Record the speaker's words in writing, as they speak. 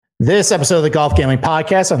This episode of the Golf Gambling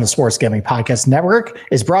Podcast on the Sports Gambling Podcast Network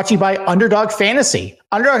is brought to you by Underdog Fantasy.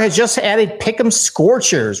 Underdog has just added Pick'em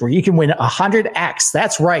Scorchers, where you can win 100x.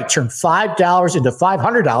 That's right, turn $5 into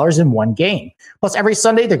 $500 in one game. Plus, every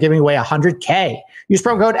Sunday, they're giving away $100K. Use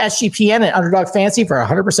promo code SGPN at Underdog Fantasy for a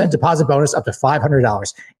 100% deposit bonus up to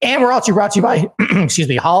 $500. And we're also brought to you by,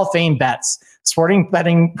 Hall of Fame Bets, sporting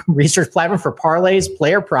betting research platform for parlays,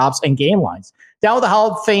 player props, and game lines. Download the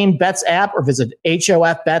Hall of Fame Bets app or visit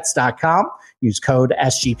hofbets.com. Use code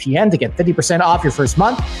SGPN to get 50% off your first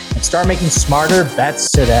month and start making smarter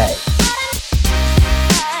bets today.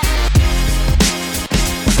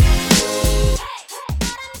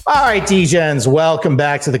 All right, D-Gens, welcome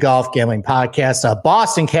back to the Golf Gambling Podcast.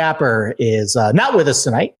 Boston Capper is not with us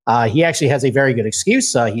tonight. He actually has a very good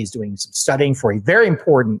excuse. He's doing some studying for a very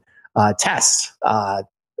important test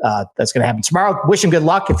that's going to happen tomorrow. Wish him good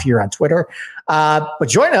luck if you're on Twitter. But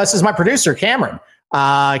join us is my producer, Cameron.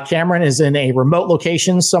 Cameron is in a remote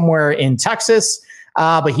location somewhere in Texas,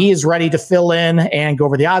 but he is ready to fill in and go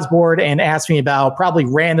over the odds board and ask me about probably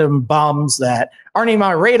random bums that aren't even on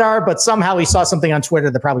my radar, but somehow he saw something on Twitter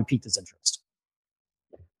that probably piqued his interest.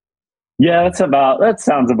 Yeah, that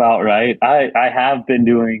sounds about right. I have been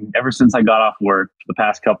doing, ever since I got off work for the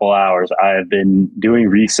past couple hours, I have been doing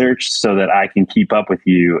research so that I can keep up with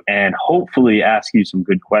you and hopefully ask you some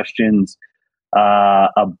good questions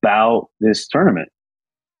about this tournament.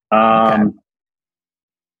 Okay.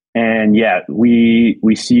 And yeah, we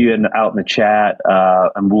see you out in the chat,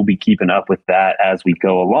 and we'll be keeping up with that as we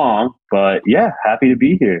go along. But yeah, happy to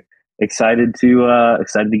be here. Excited to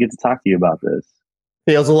get to talk to you about this.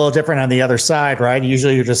 Feels a little different on the other side, right?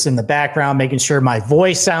 Usually you're just in the background making sure my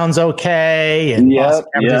voice sounds okay. And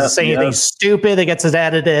doesn't say anything stupid that gets it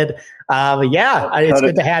edited. But yeah, it's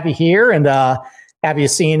good to have you here and have you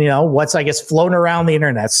seen, what's, I guess, floating around the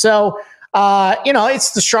internet. So,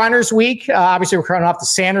 it's the Shriners week. Obviously, we're coming off the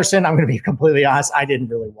Sanderson. I'm going to be completely honest. I didn't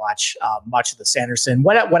really watch much of the Sanderson.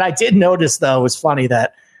 What I did notice, though, was funny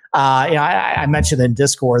that, I mentioned in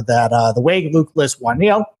Discord that the way Luke List won,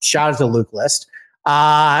 shout out to Luke List.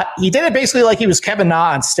 He did it basically like he was Kevin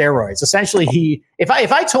Na on steroids. Essentially, if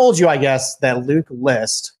I told you, I guess, that Luke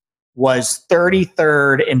List was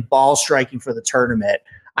 33rd in ball striking for the tournament,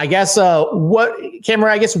 I guess,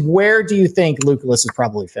 Cameron, where do you think Luke List is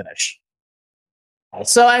probably finished?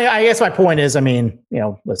 So I guess my point is,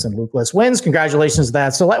 listen, Luke List wins. Congratulations to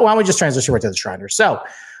that. So why don't we just transition right to the Shriners? So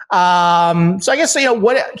I guess,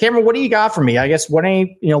 Cameron, what do you got for me? I guess,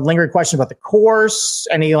 any lingering question about the course,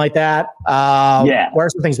 anything like that? What are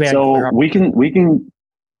some things we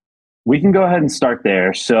can go ahead and start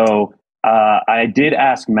there. So I did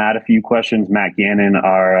ask Matt a few questions, Matt Gannon,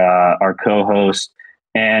 our co-host,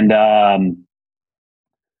 and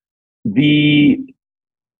the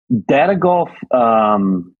Data Golf,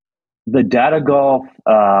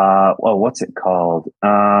 what's it called?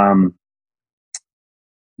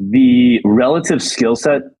 The relative skill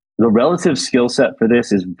set for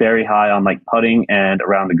this is very high on like putting and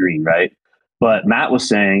around the green, right? But Matt was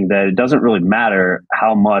saying that it doesn't really matter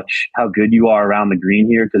how good you are around the green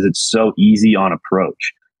here because it's so easy on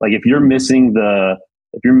approach. Like if you're missing the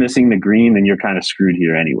green, then you're kind of screwed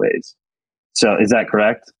here anyways. So is that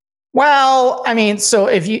correct? Well, so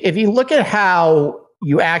if you look at how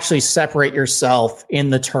you actually separate yourself in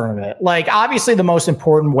the tournament, like obviously the most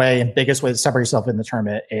important way and biggest way to separate yourself in the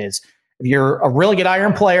tournament is if you're a really good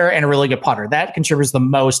iron player and a really good putter. That contributes the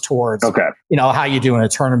most towards how you do in a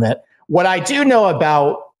tournament. What I do know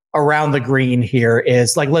about around the green here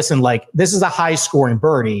is this is a high scoring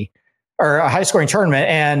birdie or a high scoring tournament.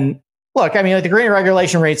 And look, the green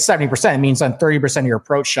regulation rate's 70%. It means on 30% of your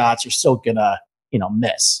approach shots, you're still gonna,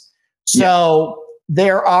 miss. So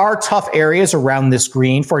there are tough areas around this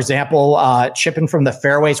green. For example, chipping from the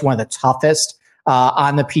fairway is one of the toughest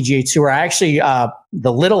on the PGA Tour. I actually,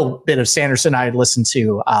 the little bit of Sanderson I had listened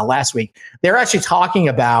to last week, they're actually talking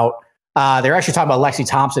about Lexi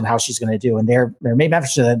Thompson, how she's going to do. And they're maybe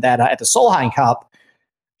mentioned that at the Solheim Cup,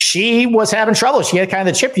 she was having trouble. She had kind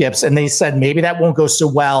of the chip yips, and they said maybe that won't go so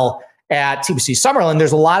well at TPC Summerlin.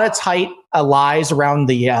 There's a lot of tight lies around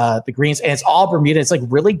the greens, and it's all Bermuda. It's like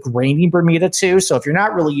really grainy Bermuda too. So if you're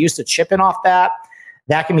not really used to chipping off that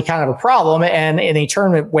can be kind of a problem. And in a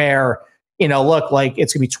tournament where, it's going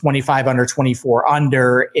to be 25 under, 24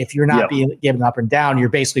 under, if you're not being given up and down, you're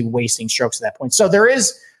basically wasting strokes at that point. So there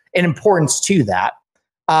is an importance to that.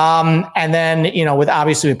 And then,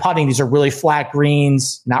 with putting, these are really flat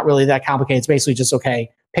greens, not really that complicated. It's basically just,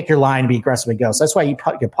 pick your line, be aggressive and go. So that's why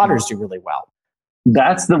your putters do really well.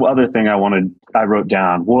 That's the other thing I wrote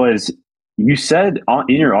down was you said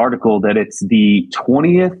in your article that it's the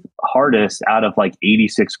 20th hardest out of like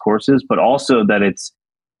 86 courses, but also that it's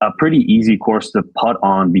a pretty easy course to putt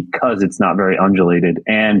on because it's not very undulated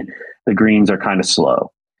and the greens are kind of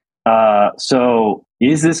slow. So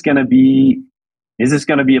is this going to be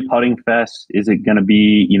a putting fest? Is it going to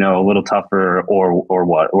be, a little tougher or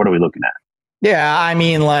what? What are we looking at? Yeah, I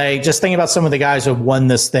mean, like, just thinking about some of the guys who have won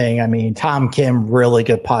this thing. I mean, Tom Kim, really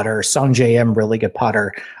good putter. Sung J M, really good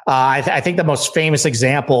putter. I think the most famous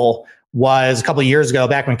example was a couple of years ago,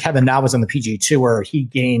 back when Kevin Na was on the PGA Tour. He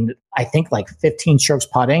gained, I think, like 15 strokes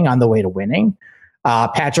putting on the way to winning.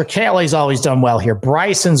 Patrick Cantlay's always done well here.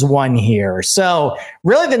 Bryson's won here. So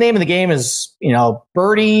really the name of the game is,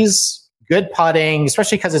 birdies, good putting,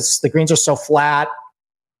 especially because the greens are so flat.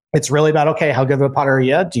 It's really about, okay, how good of a putter are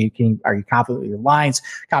you? Are you confident with your lines,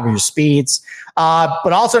 confident with your speeds?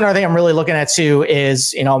 But also another thing I'm really looking at too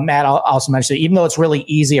is, Matt also mentioned, even though it's really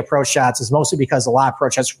easy approach shots, it's mostly because a lot of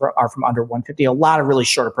approach shots are from under 150, a lot of really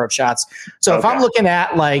short approach shots. So if I'm looking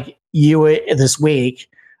at like you this week,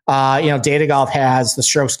 Data Golf has the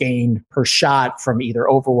strokes gained per shot from either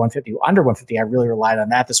over 150 or under 150. I really relied on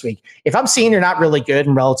that this week. If I'm seeing you're not really good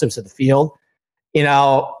in relative to the field,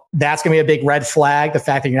 that's going to be a big red flag. The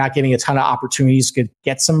fact that you're not getting a ton of opportunities to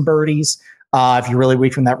get some birdies. If you're really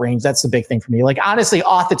weak from that range, that's the big thing for me. Like, honestly,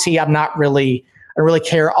 off the tee, I don't really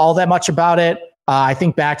care all that much about it. I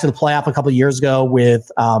think back to the playoff a couple of years ago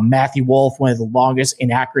with Matthew Wolff, one of the longest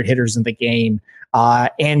inaccurate hitters in the game.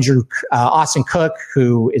 Austin Cook,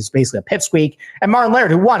 who is basically a pipsqueak, and Martin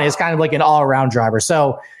Laird, who won, is kind of like an all-around driver.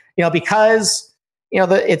 So, because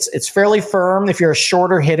it's fairly firm. If you're a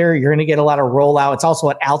shorter hitter, you're going to get a lot of rollout. It's also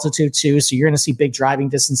at altitude too, so you're going to see big driving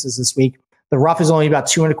distances this week. The rough is only about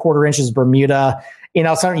 2.25 inches Bermuda.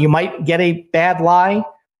 You might get a bad lie,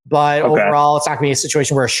 but overall, it's not going to be a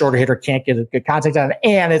situation where a shorter hitter can't get a good contact on it,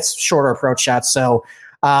 and it's shorter approach shots. So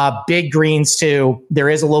big greens too. There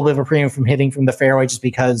is a little bit of a premium from hitting from the fairway, just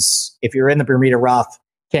because if you're in the Bermuda rough,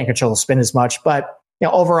 can't control the spin as much. But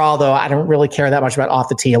overall, though, I don't really care that much about off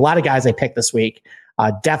the tee. A lot of guys I picked this week.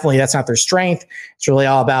 Definitely that's not their strength. It's really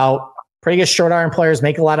all about pretty good short iron players,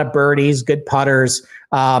 make a lot of birdies, good putters,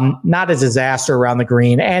 not a disaster around the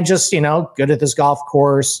green, and just, good at this golf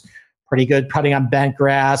course, pretty good putting on bent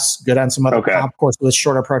grass, good on some other comp course with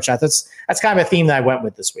short approach shots. That's kind of a theme that I went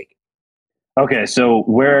with this week. Okay, so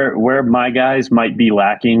where my guys might be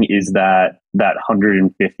lacking is that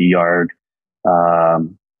 150 yard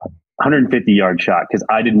shot, because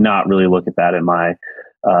I did not really look at that in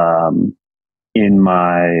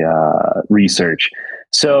my research.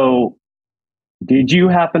 So did you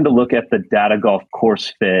happen to look at the Data Golf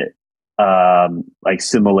course fit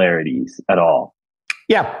similarities at all?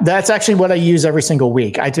 Yeah, that's actually what I use every single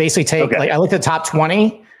week. I basically take I look at the top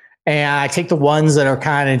 20 and I take the ones that are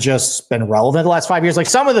kind of just been relevant the last 5 years. Like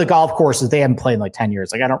some of the golf courses, they haven't played in like 10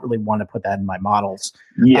 years. Like I don't really want to put that in my models.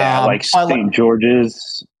 Yeah, like St.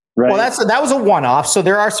 George's. Right. Well, that was a one-off. So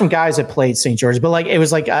there are some guys that played St. George's, but like it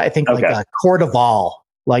was like I think like Cordoval.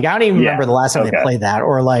 Like I don't even remember the last time they played that,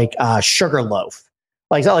 or like Sugarloaf,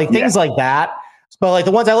 like things like that. But like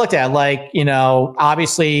the ones I looked at, like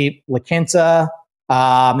obviously La Quinta,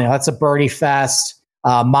 that's a birdie fest.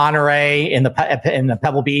 Monterey in the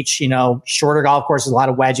Pebble Beach, shorter golf courses, a lot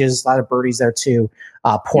of wedges, a lot of birdies there too.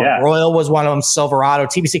 Port Royal was one of them. Silverado,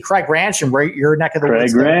 TPC, Craig Ranch, and your neck of the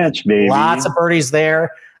woods. Craig Ranch, baby. Lots of birdies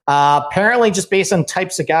there. Apparently, just based on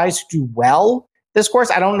types of guys who do well this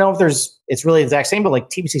course, I don't know if it's really the exact same, but like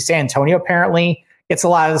TPC San Antonio apparently gets a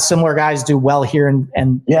lot of the similar guys do well here. And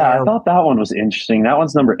I thought that one was interesting. That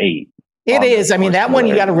one's number 8. It is. I mean, that one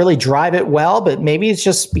you got to really drive it well, but maybe it's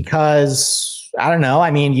just because I don't know.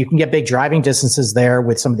 I mean, you can get big driving distances there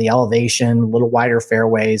with some of the elevation, a little wider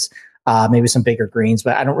fairways, maybe some bigger greens,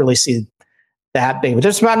 but I don't really see that big. But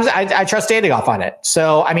just I trust Data Golf on it.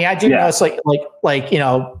 So I mean, I do notice like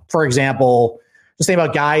for example, just think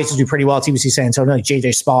about guys who do pretty well at TPC San Antonio, like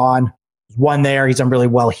JJ Spawn. Won there. He's done really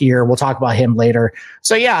well here. We'll talk about him later.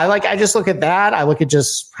 So yeah, I just look at that. I look at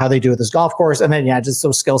just how they do with this golf course. And then, just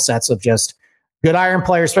those skill sets of just good iron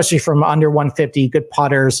players, especially from under 150, good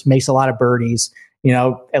putters, makes a lot of birdies,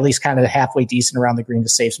 at least kind of halfway decent around the green to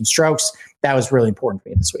save some strokes. That was really important for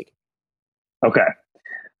me this week. Okay.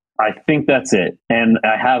 I think that's it. And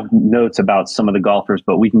I have notes about some of the golfers,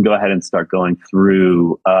 but we can go ahead and start going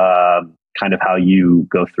through kind of how you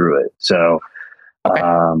go through it. So, okay.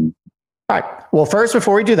 All right. Well, first,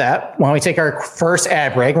 before we do that, why don't we take our first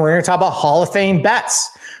ad break? And we're going to talk about Hall of Fame bets.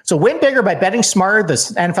 So win bigger by betting smarter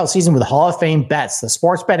this NFL season with Hall of Fame Bets, the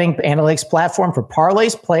sports betting analytics platform for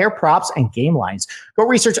parlays, player props, and game lines. Go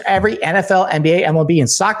research every NFL, NBA, MLB, and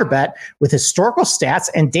soccer bet with historical stats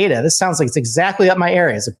and data. This sounds like it's exactly up my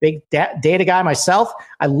area. As a big data guy myself,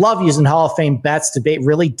 I love using Hall of Fame Bets to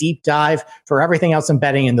really deep dive for everything else I'm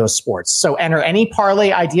betting in those sports. So enter any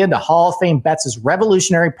parlay idea into Hall of Fame Bets'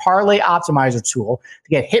 revolutionary parlay optimizer tool to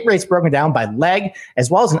get hit rates broken down by leg, as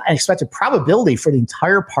well as an unexpected probability for the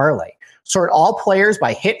entire parlay. Sort all players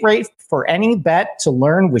by hit rate for any bet to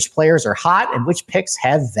learn which players are hot and which picks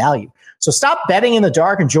have value. So stop betting in the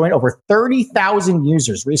dark and join over 30,000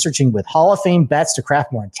 users researching with Hall of Fame Bets to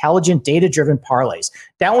craft more intelligent, data-driven parlays.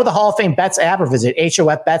 Download the Hall of Fame Bets app or visit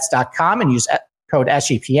hofbets.com and use code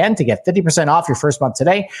SGPN to get 50% off your first month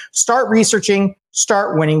today. Start researching,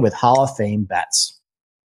 start winning with Hall of Fame Bets.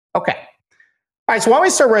 Okay. All right, so why don't we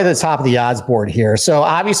start right at the top of the odds board here? So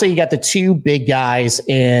obviously you got the two big guys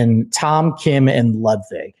in Tom Kim and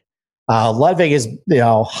Ludwig. Ludwig is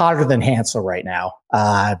hotter than Hansel right now.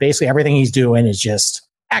 Basically everything he's doing is just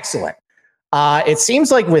excellent. It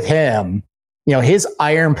seems like with him, his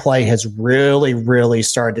iron play has really, really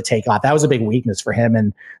started to take off. That was a big weakness for him.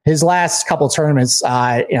 And his last couple of tournaments,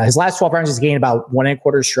 his last 12 rounds, he's gained about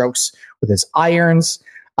 1.25 strokes with his irons.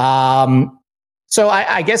 So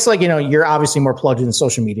I guess you're obviously more plugged into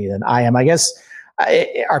social media than I am. I guess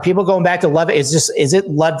are people going back to Ludwig? Is it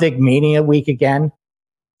Ludwig Mania week again?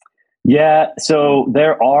 Yeah. So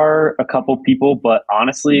there are a couple people, but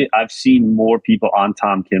honestly, I've seen more people on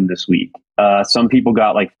Tom Kim this week. Some people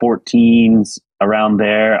got like 14s around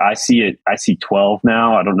there. I see 12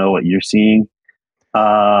 now. I don't know what you're seeing.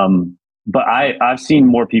 But I've seen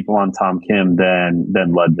more people on Tom Kim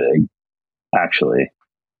than Ludwig, actually.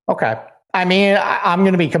 Okay. I mean, I'm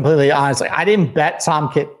going to be completely honest. I didn't bet Tom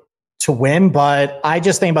Kim to win, but I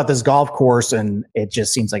just think about this golf course and it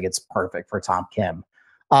just seems like it's perfect for Tom Kim.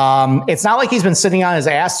 It's not like he's been sitting on his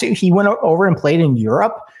ass too. He went over and played in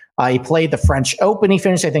Europe. He played the French Open. He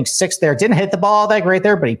finished, I think, 6th there. Didn't hit the ball that great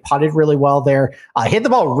there, but he putted really well there. Hit the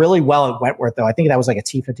ball really well at Wentworth, though. I think that was like a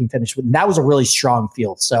T15 finish. That was a really strong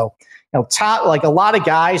field. So, top, like a lot of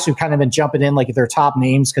guys who kind of been jumping in, like their top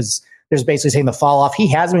names, because there's basically taking the fall off. He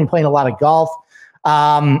hasn't been playing a lot of golf.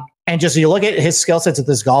 And just you look at his skill sets at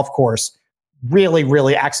this golf course, really,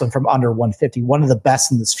 really excellent from under 150. One of the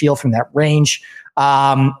best in this field from that range.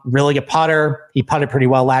 Really good putter. He putted pretty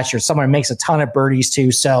well last year. Someone who makes a ton of birdies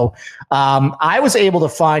too. So I was able to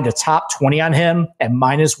find a top 20 on him at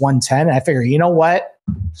 -110. And I figure, you know what?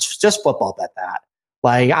 Just football bet that.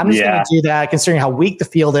 Like, I'm just going to do that, considering how weak the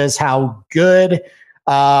field is, how good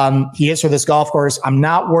he is for this golf course. I'm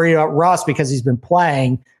not worried about Russ because he's been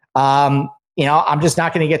playing. I'm just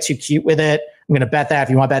not going to get too cute with it. I'm going to bet that if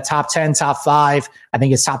you want to bet top 10, top 5, I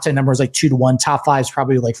think his top 10 number is like 2-1. Top 5 is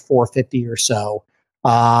probably like 450 or so.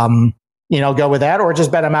 Go with that, or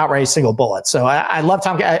just bet him outright single bullet. So I love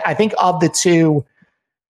Tom. I think of the two,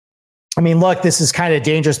 I mean, look, this is kind of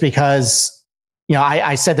dangerous because,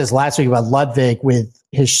 I said this last week about Ludwig with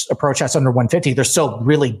his approach shots under 150. They're still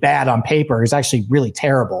really bad on paper. He's actually really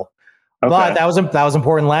terrible. Okay. But that was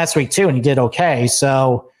important last week too, and he did okay.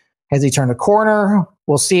 So has he turned a corner?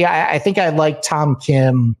 We'll see. I think I like Tom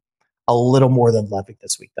Kim a little more than Ludwig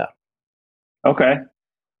this week, though. Okay,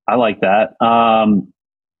 I like that.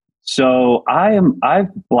 So I've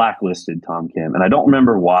blacklisted Tom Kim, and I don't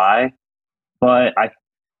remember why, but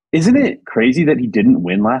isn't it crazy that he didn't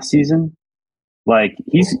win last season? Like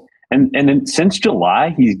and then since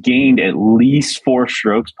July, he's gained at least 4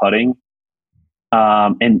 strokes putting,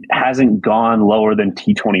 and hasn't gone lower than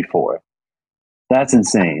T24. That's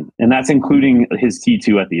insane. And that's including his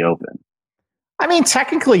T2 at the Open. I mean,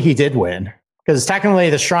 technically he did win, because technically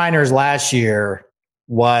the Shriners last year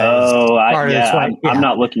was part of the I'm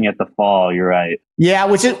not looking at the fall. You're right. Yeah,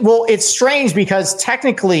 it's strange because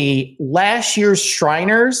technically last year's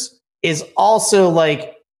Shriners is also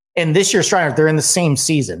like, and this year's Shriners, they're in the same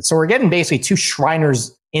season. So we're getting basically 2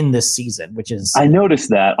 Shriners in this season, which is... I noticed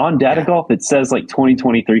that. On Data Golf, it says like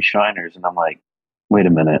 2023 Shriners, and I'm like, wait a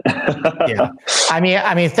minute. Yeah. I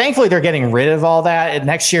mean, thankfully they're getting rid of all that. And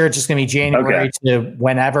next year it's just going to be January to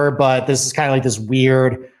whenever, but this is kind of like this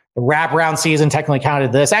weird wraparound season technically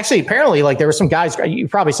counted this. Actually, apparently, like there were some guys, you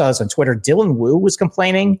probably saw this on Twitter. Dylan Wu was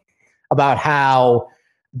complaining about how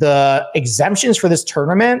the exemptions for this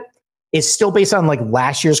tournament is still based on like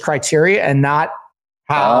last year's criteria and not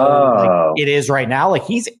how it is right now. Like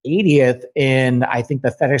he's 80th in, I think,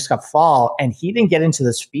 the FedEx Cup fall, and he didn't get into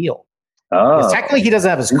this field. Technically, he doesn't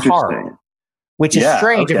have his card, which is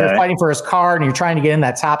strange if you're fighting for his card and you're trying to get in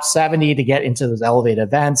that top 70 to get into those elevated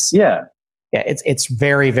events. Yeah. Yeah, it's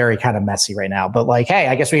very, very kind of messy right now. But like, hey,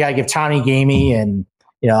 I guess we got to give Tommy Gamey and,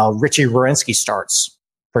 Richie Wierenski starts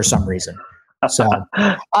for some reason. So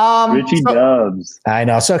Richie Dubs. I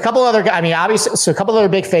know. So a couple other guys, obviously, a couple other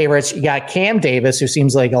big favorites. You got Cam Davis, who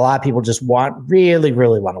seems like a lot of people just really,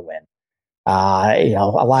 really want to win. A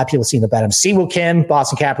lot of people seem to bet him. Siwoo Kim,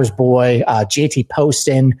 Boston Capper's boy, JT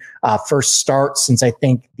Poston, first start since I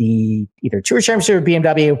think the either Tour Championship or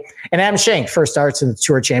BMW, and Adam Schenk, first starts in the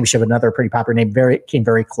Tour Championship, another pretty popular name, came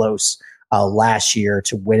very close last year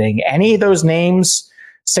to winning. Any of those names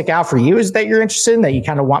stick out for you? Is that you're interested in that you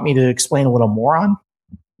kind of want me to explain a little more on?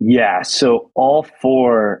 Yeah. So all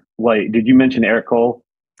four, did you mention Eric Cole?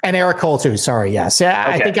 And Eric Cole too. Sorry. Yes. Yeah.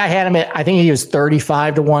 Okay. I think I had him I think he was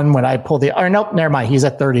 35-1 when I pulled nope, never mind. He's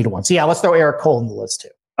at 30-1. So yeah, let's throw Eric Cole in the list too.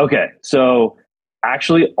 Okay. So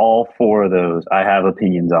actually all four of those I have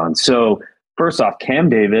opinions on. So first off, Cam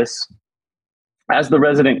Davis, as the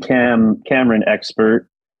resident Cameron expert,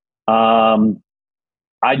 I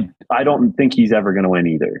don't think he's ever going to win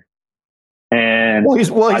either. And he's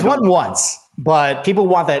won once, but people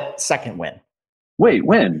want that second win. Wait,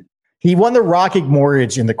 when? He won the Rocket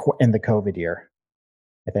Mortgage in the COVID year,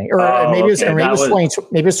 I think, or maybe it was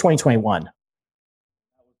 2021.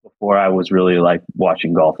 Before I was really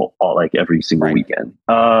watching golf every single weekend.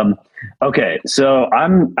 Okay, so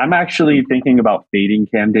I'm actually thinking about fading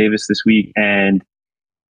Cam Davis this week, and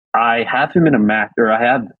I have him in a match, or I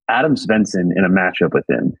have Adam Svensson in a matchup with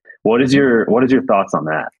him. What is your thoughts on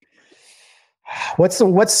that? What's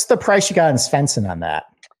the price you got in Svensson on that?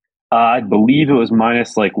 I believe it was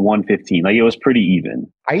minus 115. It was pretty even.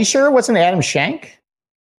 Are you sure it wasn't Adam Schenk?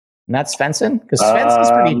 And that's Svensson? Because Svensson's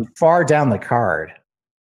pretty far down the card.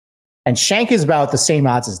 And Schenk is about the same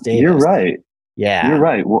odds as Davis. You're right. Yeah. You're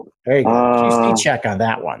right. Well, there you go. QC check on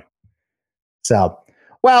that one. So,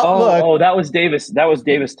 look. Oh, that was Davis. That was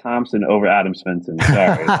Davis Thompson over Adam Svensson.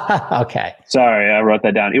 Sorry. Okay. Sorry, I wrote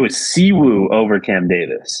that down. It was Siwoo over Cam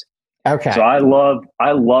Davis. Okay. So I love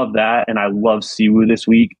that, and I love Siwoo this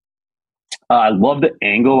week. I love the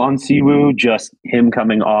angle on Siwoo, just him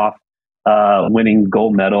coming off winning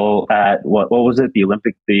gold medal at what was it?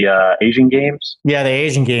 The Asian Games? Yeah, the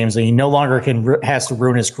Asian Games. He no longer has to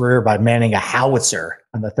ruin his career by manning a howitzer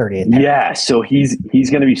on the 38th. Yeah, so he's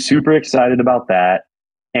going to be super excited about that.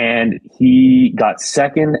 And he got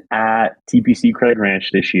second at TPC Craig Ranch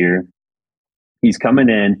this year. He's coming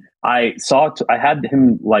in. I had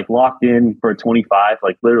him locked in for a 25,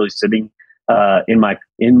 literally sitting in my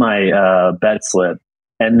bet slip,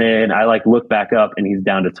 and then I look back up and he's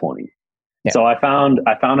down to 20. Yeah. So I found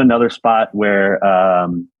another spot where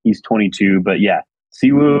he's 22. But yeah,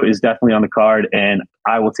 Siwoo is definitely on the card, and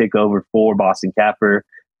I will take over for Boston Capper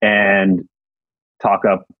and talk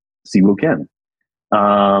up Siwoo Kim.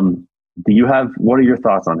 What are your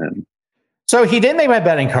thoughts on him? So he did make my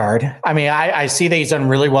betting card. I see that he's done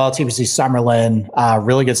really well at TPC Summerlin,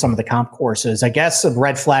 really good some of the comp courses. I guess a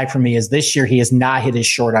red flag for me is this year he has not hit his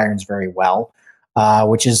short irons very well,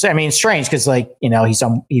 which is, strange because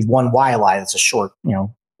he won Waialae. That's a short, a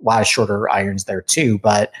lot of shorter irons there too.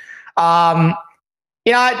 But,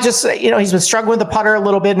 he's been struggling with the putter a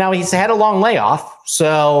little bit. Now he's had a long layoff,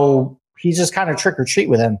 so he's just kind of trick or treat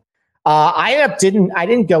with him. I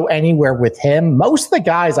didn't go anywhere with him. Most of the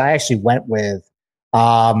guys I actually went with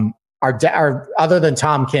are other than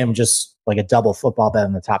Tom Kim, just a double football bet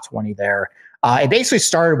in the top 20 there. It basically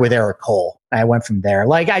started with Eric Cole. I went from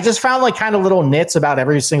there. I just found kind of little nits about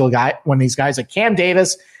every single guy. When these guys Cam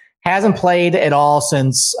Davis hasn't played at all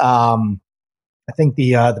since I think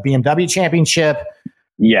the BMW Championship.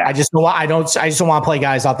 Yeah, I just don't want to play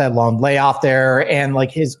guys off that long layoff there, and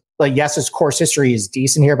yes, his course history is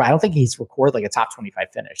decent here, but I don't think he's recorded a top 25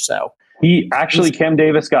 finish. So Cam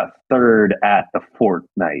Davis got third at the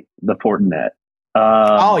Fortnite. He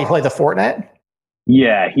played the Fortnite.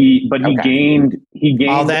 Yeah, he gained.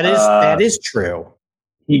 Oh, that is true.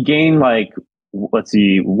 He gained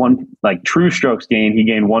true strokes gained. He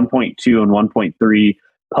gained 1.2 and 1.3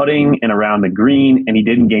 putting and around the green, and he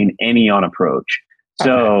didn't gain any on approach.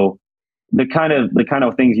 So the kind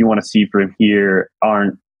of things you want to see from here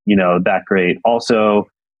aren't that great. Also,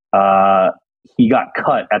 he got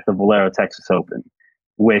cut at the Valero Texas Open,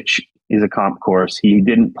 which is a comp course. He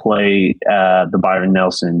didn't play the Byron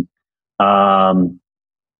Nelson. I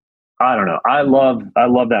don't know. I love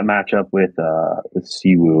that matchup with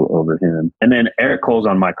Siwoo over him, and then Eric Cole's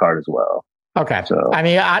on my card as well. Okay. So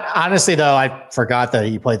honestly though, I forgot that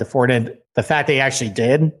he played the Ford, and the fact that he actually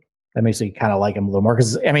did, that makes me kind of like him a little more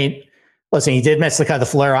because Listen, he did miss the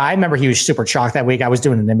Fleur. I remember he was super chalk that week. I was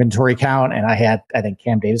doing an inventory count, and I had, I think,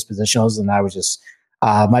 Cam Davis positionals, and I was just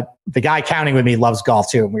the guy counting with me loves golf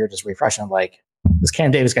too, and we were just refreshing. I'm like, this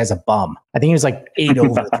Cam Davis guy's a bum. I think he was like 8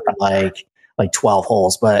 over through like 12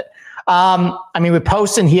 holes. But I mean, with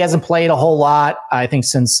Poston, he hasn't played a whole lot. I think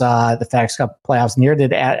since the FedEx Cup playoffs. Near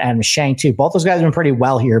did Adam Schenk too. Both those guys have been pretty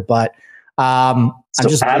well here, but so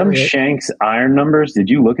Adam Schenk's iron numbers. Did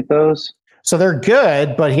you look at those? So they're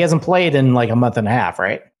good, but he hasn't played in like a month and a half,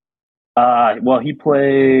 right? Well, he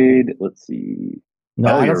played. Let's see.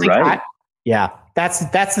 No, I don't think. Right. Yeah, that's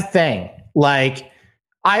the thing. Like,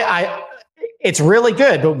 it's really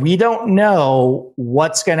good, but we don't know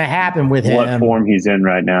what's going to happen with him. What form he's in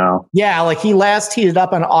right now? Yeah, like he last teed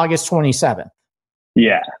up on August 27th.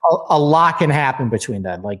 Yeah, a lot can happen between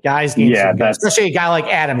then. Like guys, especially a guy like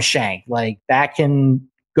Adam Schenk, like that can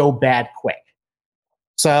go bad quick.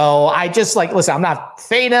 So I just listen. I'm not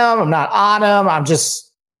fading him. I'm not on him.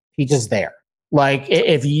 He's just there. Like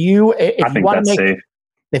if you want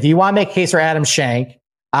to make a case for Adam Schenk,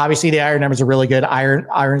 obviously the iron numbers are really good.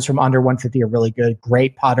 Irons from under 150 are really good.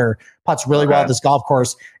 Great putter, puts really well at this golf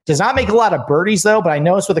course. Does not make a lot of birdies though, but I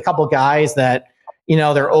noticed with a couple of guys that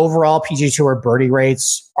their overall PGA Tour birdie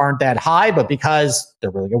rates aren't that high, but because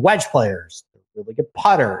they're really good wedge players, they're really good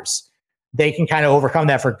putters, they can kind of overcome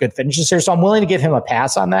that for good finishes here. So I'm willing to give him a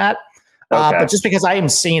pass on that. But just because I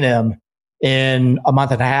haven't seen him in a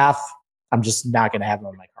month and a half, I'm just not going to have him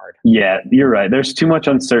on my card. Yeah, you're right. There's too much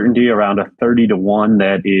uncertainty around a 30-1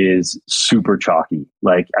 that is super chalky.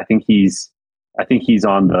 Like I think he's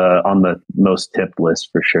on the most tipped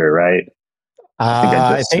list for sure, right?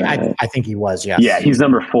 I think he was, yes. Yeah, he's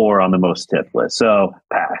number 4 on the most tipped list. So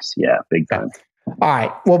pass. Yeah, big time. Okay. All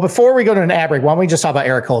right. Well, before we go to an ad break, why don't we just talk about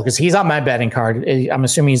Eric Cole? Because he's on my betting card. I'm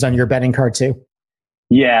assuming he's on your betting card too.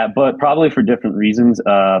 Yeah, but probably for different reasons.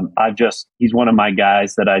 He's one of my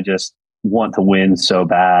guys that I just want to win so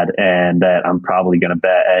bad, and that I'm probably going to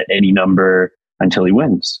bet at any number until he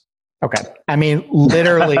wins. Okay. I mean,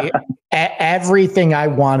 literally everything I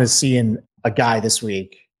want to see in a guy this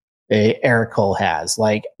week, Eric Cole has.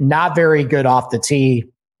 Like, not very good off the tee.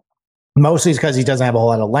 Mostly because he doesn't have a whole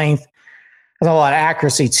lot of length. Has a lot of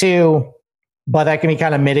accuracy too, but that can be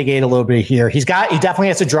kind of mitigate a little bit here. He definitely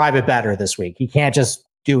has to drive it better this week. He can't just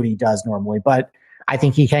do what he does normally, but I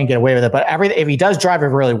think he can get away with it. But if he does drive it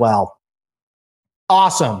really well,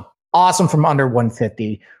 awesome from under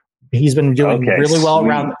 150. He's been doing really well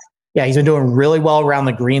around. Yeah, he's been doing really well around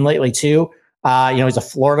the green lately too. He's a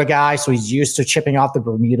Florida guy, so he's used to chipping off the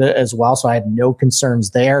Bermuda as well. So I had no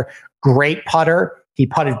concerns there. Great putter. He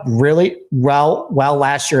putted really well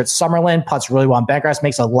last year at Summerlin, putts really well on bentgrass,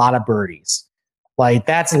 makes a lot of birdies. Like,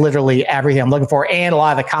 that's literally everything I'm looking for. And a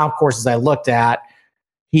lot of the comp courses I looked at,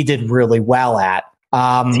 he did really well at.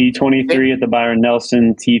 T23 at the Byron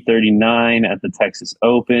Nelson, T39 at the Texas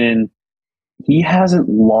Open. He hasn't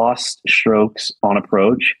lost strokes on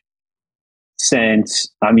approach since,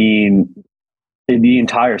 the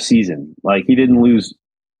entire season. Like, he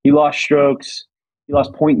lost strokes. He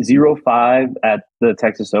lost 0.05 at the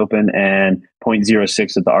Texas Open and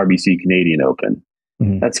 0.06 at the RBC Canadian Open.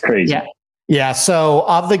 Mm-hmm. That's crazy. Yeah. So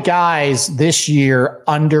of the guys this year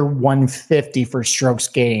under 150 for strokes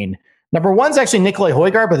gain, number one's actually Nicolai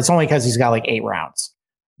Højgaard, but it's only because he's got like 8 rounds.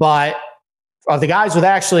 But of the guys with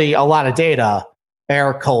actually a lot of data,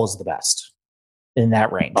 Eric Cole is the best in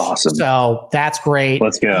that range. Awesome. So that's great.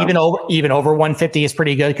 Let's go. Even over 150 is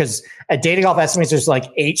pretty good, because at Data Golf estimates, there's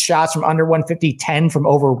like 8 shots from under 150, 10 from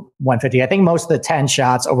over 150. I think most of the 10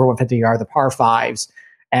 shots over 150 are the par 5s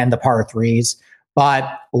and the par 3s, but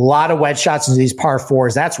a lot of wedge shots into these par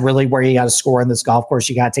 4s. That's really where you got to score in this golf course.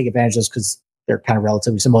 You got to take advantage of this because they're kind of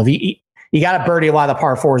relatively simple. You got to birdie a lot of the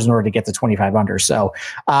par 4s in order to get to 25 under. So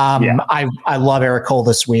I love Eric Cole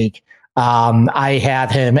this week. I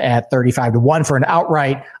have him at 35-1 for an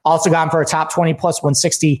outright. Also got him for a top 20 plus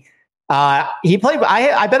 160. He played.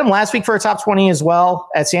 I bet him last week for a top 20 as well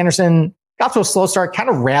at Sanderson. Got to a slow start, kind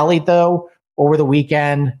of rallied though over the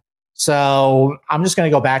weekend. So I'm just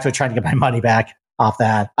going to go back to it, trying to get my money back off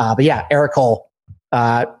that. But yeah, Eric Cole,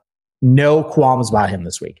 no qualms about him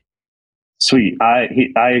this week. Sweet.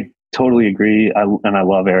 I totally agree. I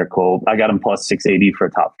love Eric Cole. I got him plus 680 for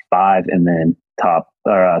a top 5, and then top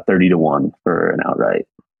 30-1 for an outright.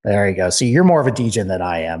 There you go. See, you're more of a degen than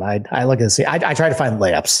I am. I look at see. I try to find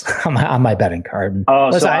layups on my betting card.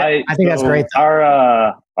 Listen, I think that's great.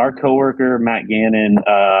 Our coworker Matt Gannon,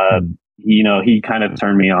 he kind of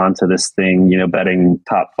turned me on to this thing. Betting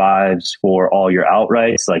top 5s for all your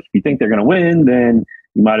outrights. Like, if you think they're going to win, then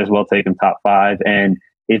you might as well take them top 5. And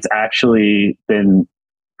it's actually been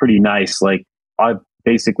pretty nice. Like,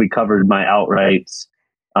 basically covered my outrights.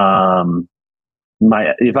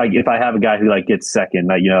 If I have a guy who like gets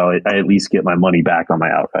second, I at least get my money back on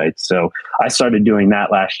my outright. So I started doing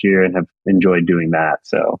that last year and have enjoyed doing that.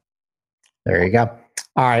 So there you go.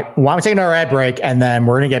 All right. Well, I'm taking our ad break, and then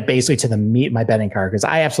we're going to get basically to the meat of my betting card because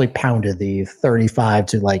I absolutely pounded the 35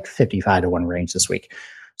 to like 55 to 1 range this week.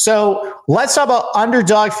 So let's talk about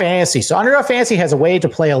Underdog Fantasy. So Underdog Fantasy has a way to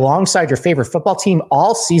play alongside your favorite football team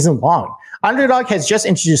all season long. Underdog has just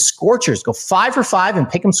introduced Scorchers. Go 5 for 5 and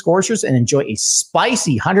pick 'em Scorchers and enjoy a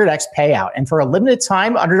spicy 100x payout. And for a limited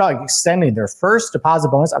time, Underdog is extending their first deposit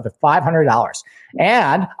bonus up to $500.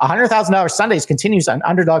 And $100,000 Sundays continues on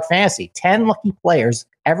Underdog Fantasy. 10 lucky players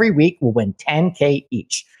every week will win $10K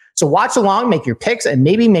each. So watch along, make your picks, and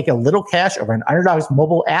maybe make a little cash over an Underdog's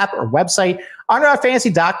mobile app or website,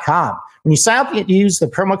 UnderdogFantasy.com. When you sign up, you use the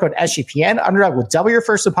promo code SGPN. Underdog will double your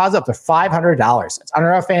first deposit up to $500. It's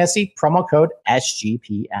Underdog Fantasy, promo code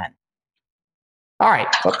SGPN. All right,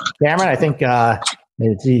 Cameron, I think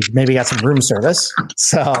maybe got some room service.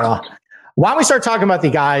 So why don't we start talking about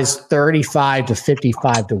the guys 35 to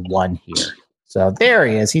 55 to 1 here? So there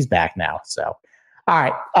he is. He's back now. So, all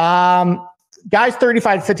right. Guys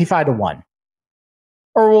 35 to 55 to 1.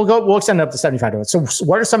 Or we'll extend it up to 75 to 1. So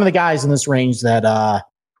what are some of the guys in this range that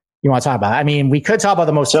you want to talk about? I mean, we could talk about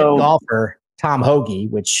the most golfer, Tom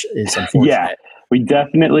Hoge, which is unfortunate. Yeah, we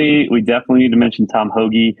definitely need to mention Tom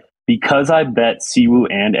Hoge. Because I bet Siwoo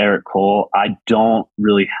and Eric Cole, I don't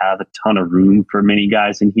really have a ton of room for many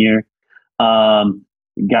guys in here.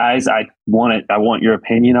 Guys I want your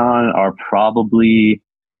opinion on are probably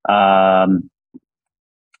Adam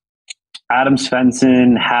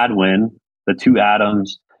Svensson, Hadwin, the two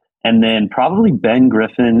Adams, and then probably Ben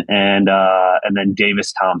Griffin and then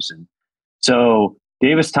Davis Thompson. So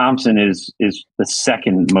Davis Thompson is the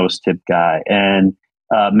second most tipped guy, and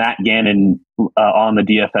Matt Gannon on the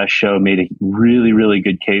DFS show made a really, really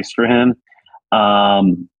good case for him.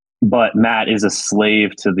 But Matt is a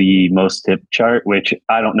slave to the most tipped chart, which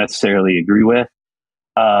I don't necessarily agree with.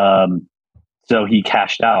 So he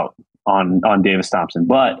cashed out on Davis Thompson,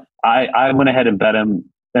 but I went ahead and bet him,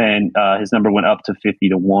 and his number went up to 50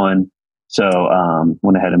 to 1. So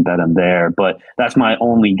went ahead and bet him there. But that's my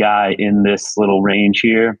only guy in this little range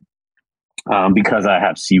here because I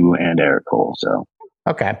have Siwoo and Eric Cole. So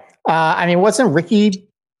okay. I mean, wasn't Ricky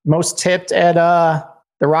most tipped at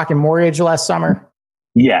the Rocket Mortgage last summer?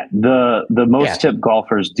 Yeah, the most tipped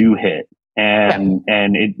golfers do hit, and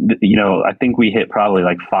it I think we hit probably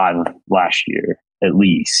like 5 last year at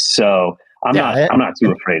least. So I'm not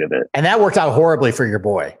too afraid of it. And that worked out horribly for your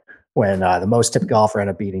boy when the most tipped golfer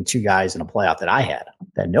ended up beating 2 guys in a playoff that I had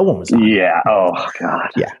that no one was on. Yeah. Oh God.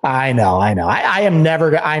 Yeah. I know. I'm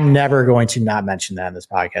never going to not mention that in this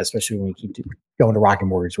podcast, especially when we keep going to Rocket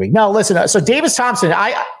Mortgage Week. No, listen. So Davis Thompson,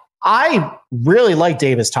 I really like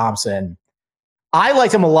Davis Thompson. I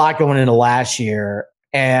liked him a lot going into last year,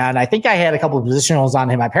 and I think I had a couple of positionals on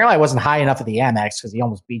him. Apparently, I wasn't high enough at the Amex because he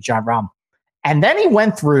almost beat John Rahm. And then he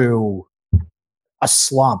went through a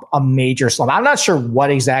slump, a major slump. I'm not sure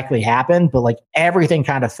what exactly happened, but like everything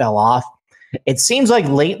kind of fell off. It seems like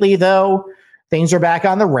lately, though, things are back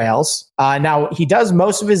on the rails. Now, he does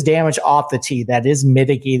most of his damage off the tee. That is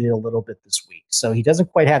mitigated a little bit this week. So he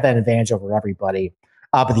doesn't quite have that advantage over everybody.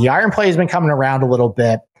 But the iron play has been coming around a little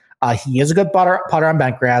bit. He is a good putter on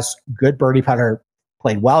bent grass, good birdie putter,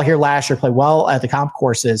 played well here last year, played well at the comp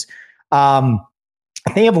courses. I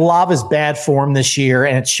think he have a lot of his bad form this year,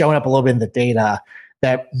 and it's showing up a little bit in the data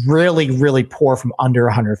that really, really poor from under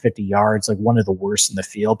 150 yards, like one of the worst in the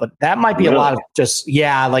field. But that might be a lot of just,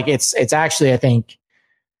 like it's actually, I think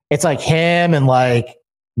it's like him and like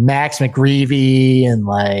Max McGreevy and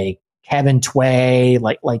like Kevin Tway.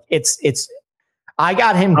 Like it's, I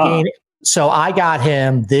got him gaining. So I got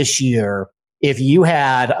him this year. If you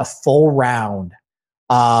had a full round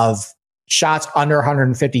of shots under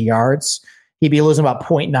 150 yards, he'd be losing about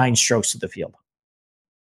 0.9 strokes to the field.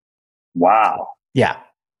 Wow. Yeah.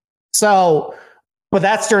 So, but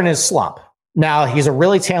that's during his slump. Now he's a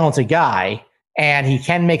really talented guy and he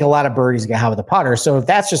can make a lot of birdies get out with the putter. So if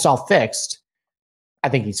that's just all fixed, I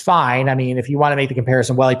think he's fine. I mean, if you want to make the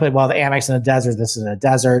comparison, well, he played well the Amex in the desert. This is a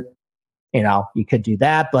desert. You could do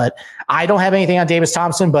that, but I don't have anything on Davis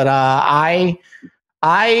Thompson, but I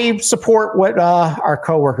support what our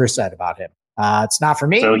coworker said about him. It's not for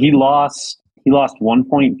me. So he lost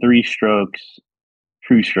 1.3 strokes,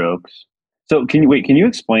 true strokes. So can you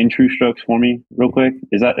explain true strokes for me real quick?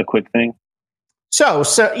 Is that a quick thing? So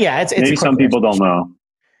yeah, it's maybe some people don't know.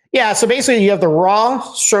 Yeah, so basically you have the raw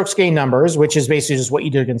strokes gain numbers, which is basically just what you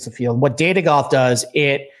do against the field. What Data Golf does,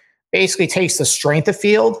 it basically takes the strength of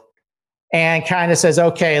field and kind of says,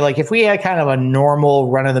 okay, like if we had kind of a normal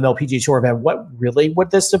run-of-the-mill PGA Tour event, what really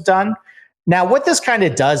would this have done? Now, what this kind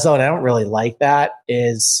of does, though, and I don't really like that,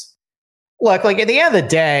 is, look, like at the end of the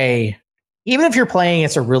day, even if you're playing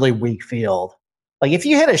against a really weak field, like if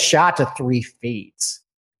you hit a shot to 3 feet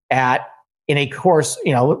in a course,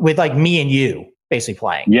 with like me and you basically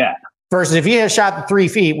playing. Yeah. Versus if you hit a shot to 3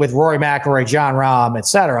 feet with Rory McIlroy, Jon Rahm,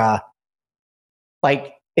 etc.,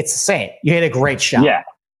 like it's the same. You hit a great shot. Yeah.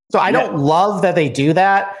 So I don't love that they do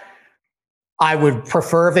that. I would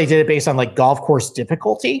prefer if they did it based on like golf course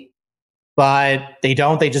difficulty, but they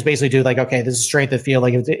don't. They just basically do like, okay, this is strength of field.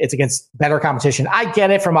 Like it's against better competition. I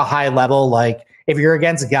get it from a high level. Like if you're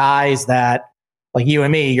against guys that like you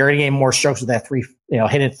and me, you're going to gain more strokes with that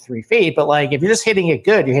hit it 3 feet. But like if you're just hitting it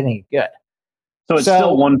good, you're hitting it good. So it's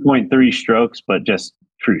still 1.3 strokes, but just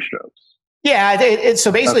true strokes. Yeah,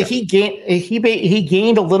 so basically he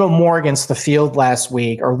gained a little more against the field last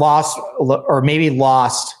week, or maybe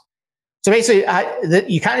lost. So basically,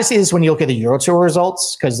 you kind of see this when you look at the Euro Tour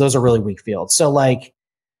results, because those are really weak fields. So like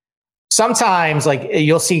sometimes like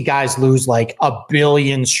you'll see guys lose like 1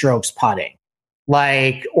 billion strokes putting,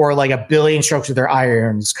 or like 1 billion strokes with their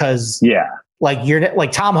irons, because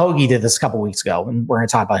like Tom Hoge did this a couple weeks ago, and we're going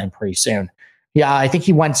to talk about him pretty soon. Yeah, I think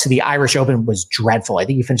he went to the Irish Open, was dreadful. I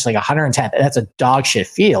think he finished like 110th, and that's a dog shit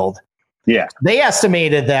field. Yeah. They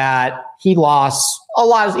estimated that he lost a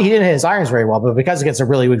lot. He didn't hit his irons very well, but because against a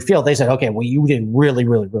really weak field, they said, okay, well, you did really,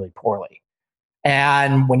 really, really poorly.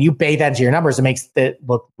 And when you bake that into your numbers, it makes it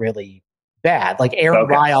look really bad. Like Aaron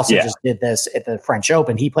Rai also just did this at the French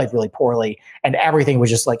Open. He played really poorly, and everything was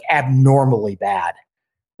just like abnormally bad.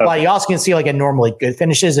 Okay. But you also can see like abnormally good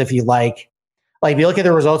finishes if you if you look at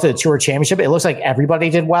the results of the Tour Championship, it looks like everybody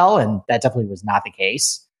did well, and that definitely was not the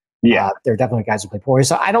case. Yeah, there are definitely guys who play poorly.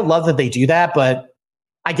 So I don't love that they do that, but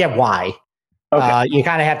I get why. Okay. You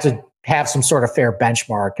kind of have to have some sort of fair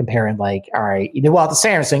benchmark comparing, like, all right, you do well at the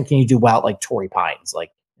Sanderson, can you do well at like Torrey Pines? Like,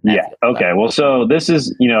 yeah, okay. Well, so this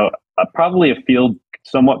is probably a field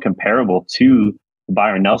somewhat comparable to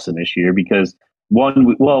Byron Nelson this year, because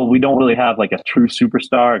we don't really have like a true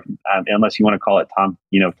superstar, unless you want to call it Tom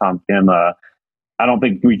Kim. I don't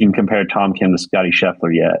think we can compare Tom Kim to Scotty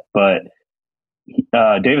Scheffler yet, but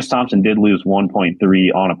Davis Thompson did lose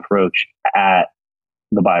 1.3 on approach at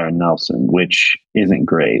the Byron Nelson, which isn't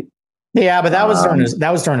great. Yeah, but that was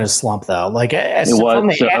during his slump though. Like it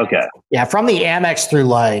was okay. Yeah, from the Amex through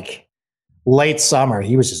like late summer,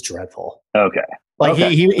 he was just dreadful. Okay. Like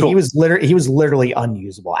he was literally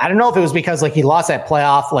unusable. I don't know if it was because like he lost that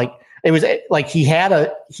playoff. Like it was like he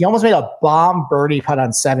almost made a bomb birdie putt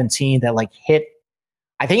on 17 that like hit.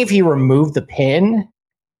 I think if he removed the pin,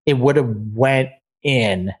 it would have went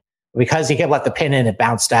in, because he kept let the pin in, it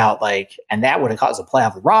bounced out, and that would have caused a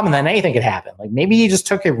playoff with Rahm, and then anything could happen. Like maybe he just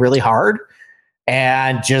took it really hard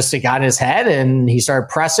and it got in his head and he started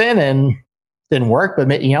pressing and didn't work. But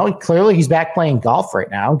clearly he's back playing golf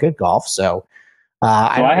right now, good golf. So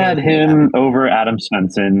I had him over Adam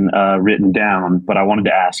Svensson written down, but I wanted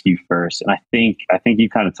to ask you first, and I think you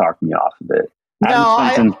kind of talked me off of it.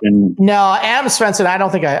 Adam Svensson. I don't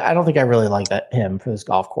think I really like him for this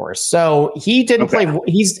golf course. So he didn't play.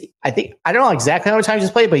 I don't know exactly how many times he's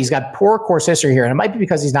played, but he's got poor course history here, and it might be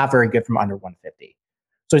because he's not very good from under 150.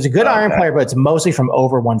 So he's a good iron player, but it's mostly from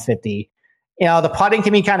over 150. The putting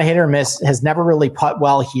can be kind of hit or miss. Has never really putt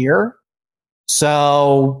well here.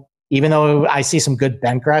 So even though I see some good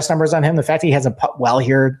bent grass numbers on him, the fact that he hasn't putt well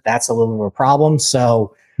here, that's a little bit of a problem.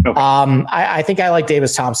 So. Okay. I think I like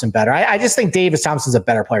Davis Thompson better. I just think Davis Thompson's a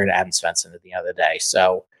better player than Adam Svensson at the end of the day.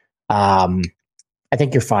 So I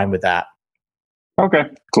think you're fine with that. Okay,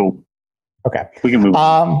 cool. Okay. We can move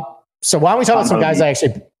on. So why don't we talk about some guys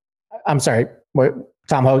I'm sorry,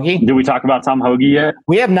 Tom Hoge? Did we talk about Tom Hoge yet?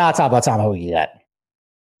 We have not talked about Tom Hoge yet.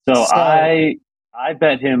 So I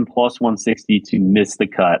bet him plus 160 to miss the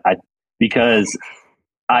cut. Because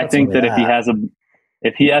I think that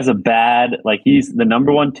if he has a bad, like he's the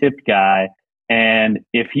number one tipped guy, and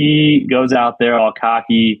if he goes out there all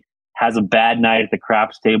cocky, has a bad night at the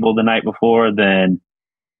craps table the night before, then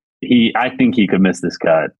I think he could miss this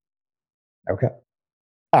cut. Okay.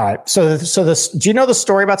 All right. So do you know the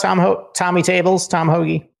story about Tommy Tables, Tom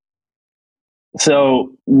Hoge?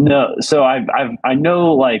 So no. So I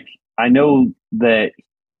know that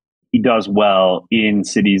he does well in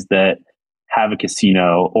cities that have a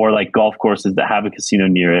casino, or like golf courses that have a casino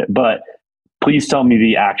near it. But please tell me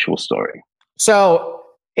the actual story. So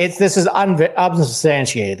this is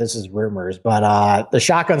unsubstantiated. This is rumors, but the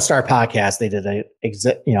Shotgun Star podcast, they did a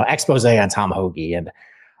expose on Tom Hoge, and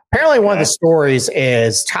Apparently, one of the stories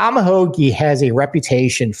is Tom Hoge has a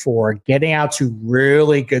reputation for getting out to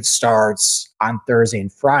really good starts on Thursday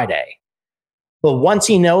and Friday. But once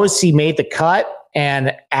he knows he made the cut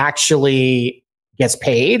and actually gets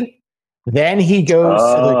paid, then he goes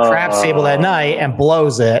to the crap table that night and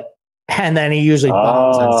blows it. And then he usually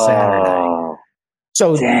bombs on Saturday.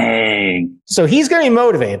 So, dang. So he's going to be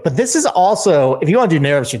motivated. But this is also, if you want to do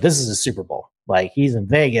narrative shoot, this is a Super Bowl. Like, he's in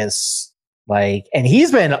Vegas. Like, and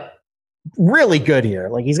he's been really good here.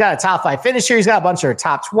 Like, he's got a top 5 finish here. He's got a bunch of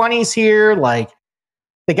top 20s here. Like,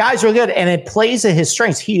 the guy's really good. And it plays to his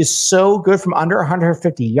strengths. He is so good from under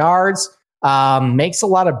 150 yards. Makes a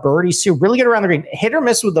lot of birdies too. Really good around the green. Hit or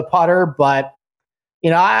miss with the putter, but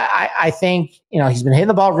I think he's been hitting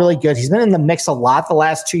the ball really good. He's been in the mix a lot the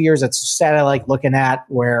last 2 years. That's a stat I like looking at,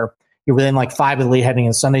 where you're within like 5 of the lead heading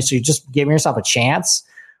in Sunday, so you're just giving yourself a chance.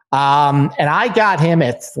 And I got him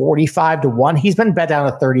at 45-1. He's been bet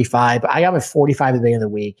down to 35. I got him at 45 at the beginning of the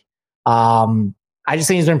week. I just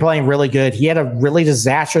think he's been playing really good. He had a really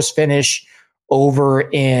disastrous finish over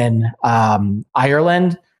in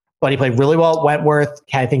Ireland, but he played really well at Wentworth.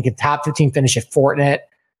 I think a top 15 finish at Fortinet.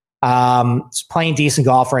 He's playing decent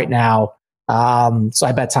golf right now. So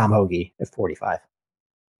I bet Tom Hoge at 45.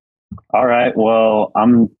 All right. Well,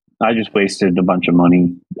 I just wasted a bunch of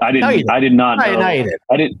money. I did not know.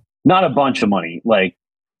 Not a bunch of money, like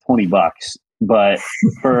 $20, but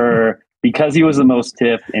because he was the most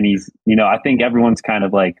tipped, and he's, I think everyone's kind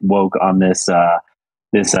of like woke on this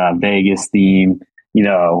Vegas theme,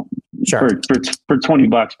 Sure. for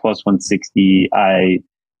 $20 plus 160. I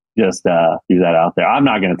just threw that out there. I'm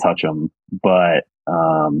not going to touch him, but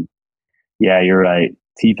yeah, you're right.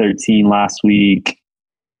 T13 last week,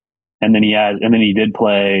 and then he did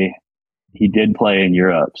play in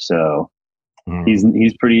Europe, so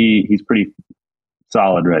he's pretty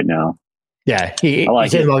solid right now. Yeah, I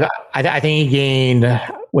think he gained,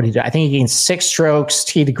 what did he do? I think he gained 6 strokes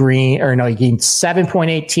tee to green, or no, he gained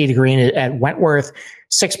 7.8 tee to green at Wentworth,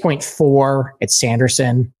 6.4 at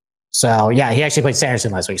Sanderson. So yeah, he actually played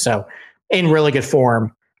Sanderson last week. So in really good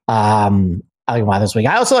form. I like him this week.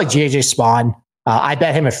 I also like JJ Spawn. I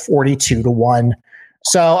bet him at 42-1.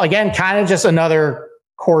 So again, kind of just another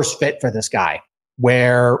course fit for this guy,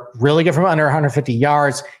 where really good from under 150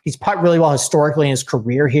 yards. He's putted really well historically in his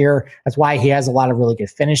career here. That's why he has a lot of really good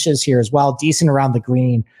finishes here as well. Decent around the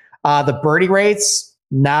green. The birdie rates,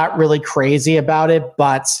 not really crazy about it,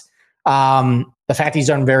 but the fact he's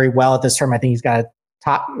done very well at this term, I think he's got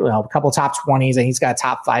a couple top 20s, and he's got a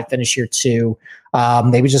top 5 finish here too.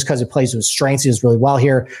 Maybe just because it plays with strengths, he does really well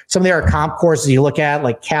here. Some of the other comp courses you look at,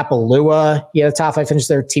 like Kapalua, he had a top 5 finish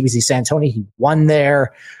there. TPC San Antonio, he won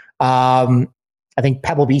there. I think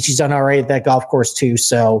Pebble Beach, he's done all right at that golf course too.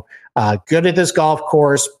 So good at this golf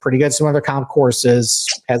course, pretty good at some other comp courses,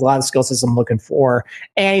 has a lot of skill sets I'm looking for.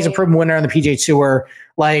 And he's a proven winner on the PGA Tour.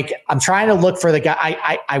 Like, I'm trying to look for the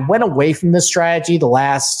guy. I went away from this strategy the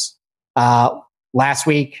last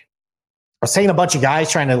week. I was taking a bunch of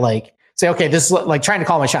guys trying to say, okay, this is like trying to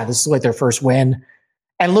call my shot. This is like their first win.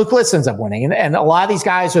 And Luke List ends up winning. And a lot of these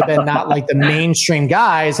guys who have been not like the mainstream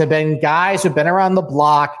guys have been guys who've been around the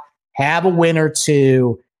block, have a win or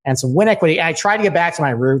two, and some win equity. And I try to get back to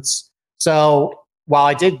my roots. So while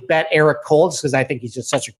I did bet Eric Cole, just because I think he's just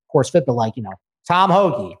such a course fit, but Tom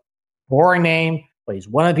Hoge, boring name, but he's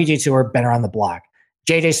won on the PGA Tour, been around the block.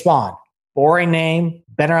 JJ Spawn, boring name,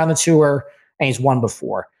 been around the tour, and he's won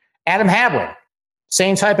before. Adam Hadwin,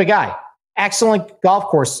 same type of guy. Excellent golf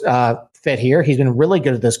course fit here. He's been really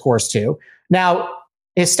good at this course too. Now,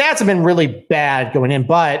 his stats have been really bad going in,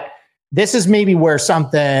 but this is maybe where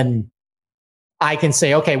something I can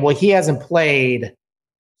say, okay, well, he hasn't played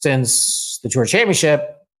since the Tour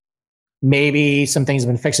Championship. Maybe some things have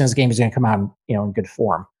been fixed in his game. He's going to come out, in good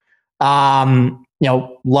form.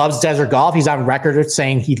 Loves desert golf. He's on record of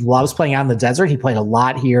saying he loves playing out in the desert. He played a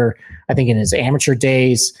lot here, I think, in his amateur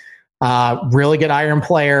days. Really good iron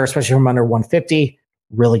player, especially from under 150.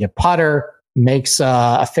 Really good putter. Makes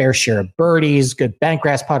a fair share of birdies. Good bent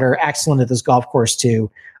grass putter. Excellent at this golf course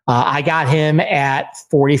too. I got him at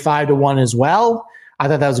 45-1 as well. I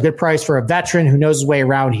thought that was a good price for a veteran who knows his way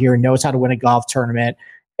around here, knows how to win a golf tournament.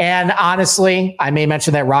 And honestly, I may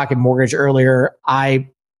mention that Rocket Mortgage earlier. I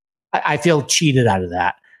feel cheated out of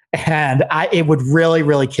that. And it would really,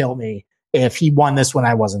 really kill me if he won this when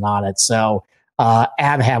I wasn't on it. So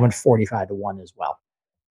Adam Hadwin 45-1 as well.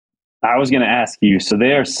 I was going to ask you, so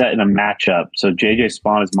they are set in a matchup. So JJ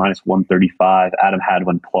Spawn is minus 135, Adam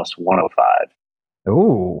Hadwin plus 105.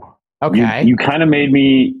 Ooh, okay. You kind of made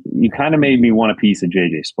me want a piece of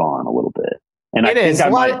JJ Spawn a little bit. And I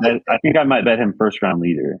think I might bet him first round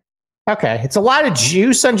leader. Okay. It's a lot of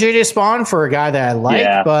juice on JJ Spawn for a guy that I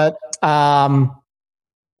like, but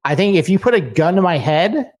I think if you put a gun to my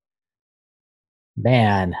head,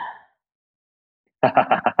 man,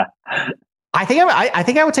 I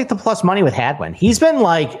think I would take the plus money with Hadwin. He's been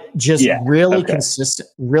like just really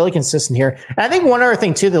consistent here. And I think one other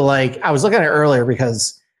thing too that like I was looking at it earlier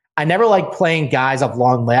because I never like playing guys off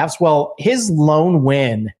long laps. Well, his lone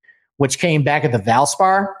win, which came back at the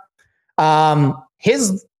Valspar,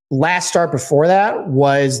 his last start before that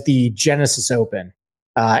was the Genesis Open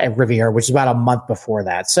at Riviera, which is about a month before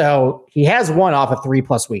that. So he has won off of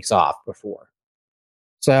 3+ weeks off before.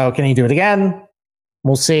 So can he do it again?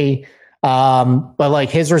 We'll see. But like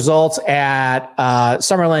his results at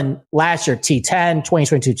Summerlin last year, T10,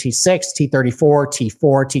 2022 T6, T34,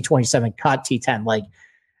 T4, T27 cut, T10. Like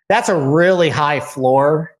that's a really high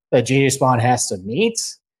floor that JJ Spawn has to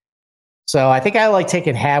meet. So I think I like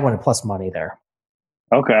taking Hadwin and plus money there.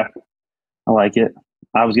 Okay. I like it.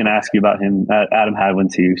 I was going to ask you about him, Adam Hadwin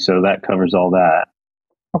too. So that covers all that.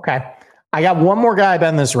 Okay. I got one more guy I bet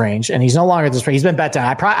in this range, and he's no longer this range. He's been bet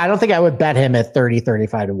down. I don't think I would bet him at 30,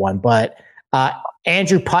 35 to 1, but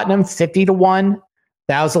Andrew Putnam, 50 to 1.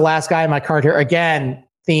 That was the last guy in my card here. Again,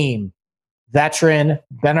 theme, veteran,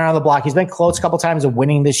 been around the block. He's been close a couple times of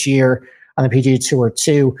winning this year on the PGA Tour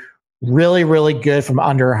too. Really, really good from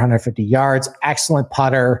under 150 yards. Excellent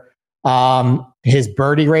putter. His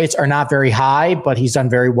birdie rates are not very high, but he's done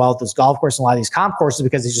very well at this golf course and a lot of these comp courses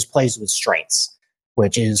because he just plays with strengths,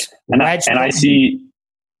 which is I see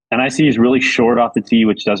he's really short off the tee,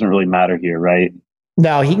 which doesn't really matter here, right?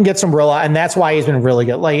 No, he can get some real, and that's why he's been really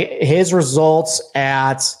good. Like his results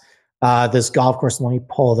at this golf course. Let me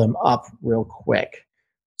pull them up real quick.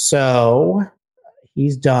 So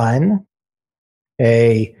he's done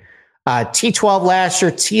a T12 last year,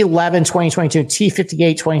 T11 2022,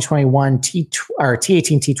 T58 2021, T18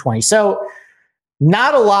 T20. So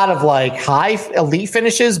not a lot of like high elite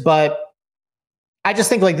finishes, but I just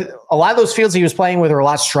think like a lot of those fields he was playing with are a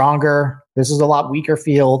lot stronger. This is a lot weaker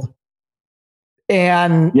field.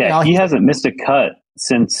 And he hasn't missed a cut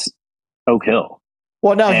since Oak Hill.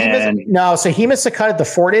 Well, no, so he missed a cut at the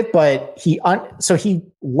Fortit, but he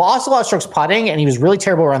lost a lot of strokes putting, and he was really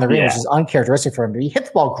terrible around the green, which is uncharacteristic for him. But he hit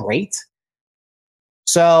the ball great.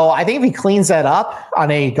 So I think if he cleans that up on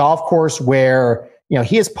a golf course where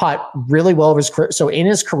he has putt really well over his career. So in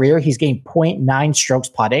his career, he's gained 0.9 strokes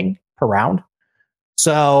putting per round.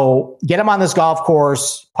 So get him on this golf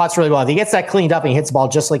course, putts really well. If he gets that cleaned up and he hits the ball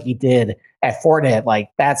just like he did at Fortit, like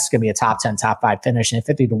that's going to be a top 10, top 5 finish. And at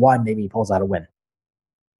 50 to 1, maybe he pulls out a win.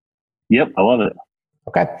 Yep, I love it.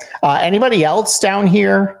 Okay. Anybody else down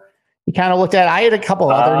here you kind of looked at? I had a couple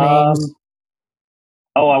other names.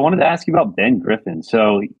 Oh, I wanted to ask you about Ben Griffin.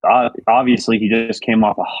 So obviously he just came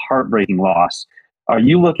off a heartbreaking loss. Are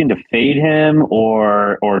you looking to fade him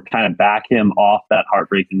or kind of back him off that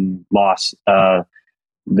heartbreaking loss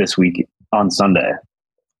this week on Sunday?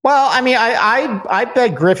 Well, I mean, I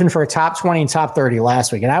bet Griffin for a top 20 and top 30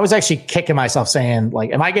 last week. And I was actually kicking myself saying,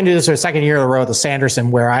 like, am I going to do this for a second year in a row with the Sanderson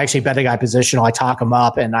where I actually bet a guy positional, I talk him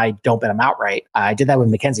up, and I don't bet him outright. I did that with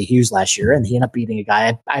Mackenzie Hughes last year, and he ended up beating a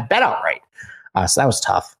guy I bet outright. So that was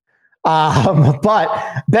tough.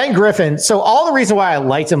 But Ben Griffin, so all the reason why I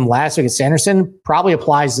liked him last week at Sanderson probably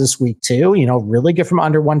applies this week too. Really good from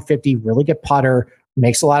under 150, really good putter,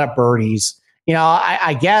 makes a lot of birdies.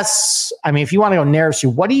 I guess, I mean, if you want to go narrow,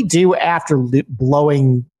 what do you do after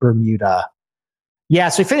blowing Bermuda? Yeah,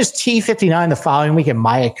 so he finished T59 the following week at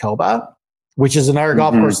Mayakoba, which is another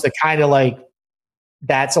golf course that kind of like,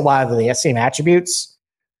 that's a lot of the same attributes.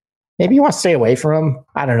 Maybe you want to stay away from him.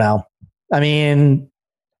 I don't know. I mean...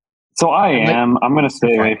 So I'm going to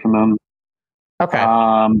stay away from him. Okay.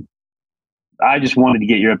 I just wanted to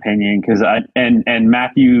get your opinion because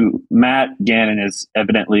Matt Gannon is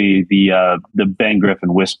evidently the Ben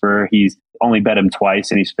Griffin whisperer. He's only bet him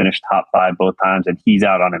twice and he's finished top 5 both times, and he's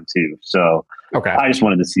out on him too. So I just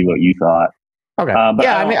wanted to see what you thought. Okay. But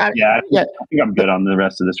I think I'm good on the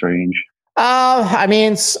rest of this range. I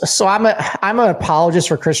mean, so I'm an apologist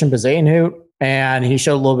for Christian Bezuidenhout, and he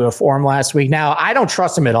showed a little bit of form last week. Now, I don't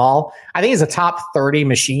trust him at all. I think he's a top 30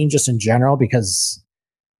 machine just in general because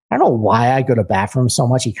I don't know why I go to bat for him so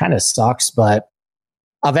much. He kind of sucks, but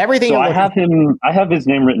of everything, so I have his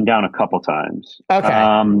name written down a couple times. Okay.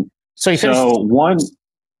 So one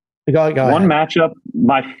ahead. matchup,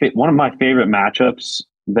 one of my favorite matchups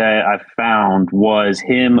that I found was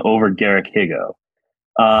him over Garrick Higgo.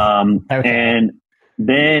 And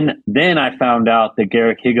then I found out that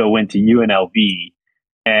Garrick Higgo went to UNLV,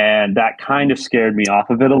 and that kind of scared me off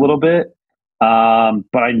of it a little bit.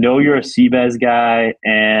 But I know you're a Seabez guy,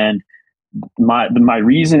 and my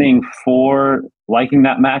reasoning for liking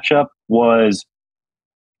that matchup was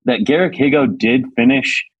that Garrick Higo did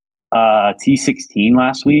finish T16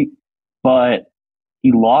 last week, but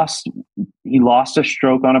he lost a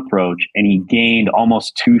stroke on approach and he gained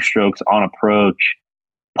almost 2 strokes on approach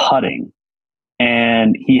putting.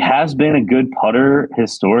 And he has been a good putter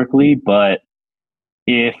historically, but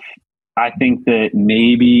if I think that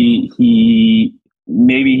maybe he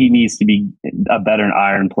needs to be a better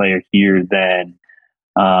iron player here than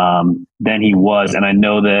he was. And I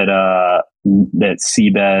know that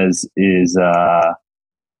Seabez is a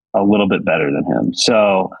little bit better than him.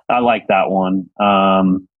 So I like that one.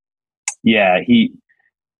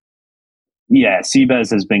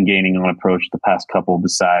 Seabez has been gaining on approach the past couple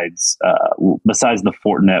besides the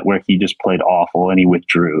Fortinet where he just played awful and he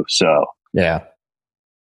withdrew. So yeah.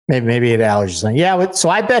 Maybe it allergies thing. Yeah, so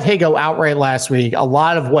I bet Higo outright last week. A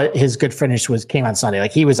lot of what his good finish came on Sunday.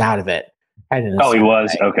 Like he was out of it. He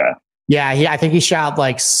was? Okay. Yeah, I think he shot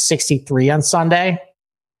like 63 on Sunday.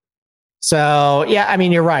 So, yeah, I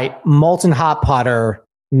mean, you're right. Molten hot putter,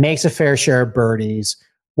 makes a fair share of birdies.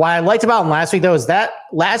 What I liked about him last week, though, is that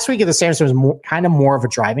last week at the Sanderson was kind of more of a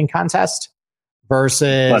driving contest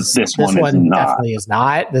versus this one definitely is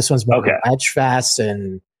not. This one's more of a edge fest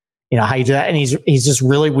and how you do that. And he's just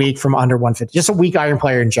really weak from under 150. Just a weak iron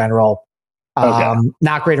player in general.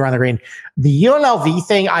 Not great around the green. The UNLV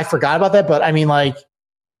thing, I forgot about that, but I mean,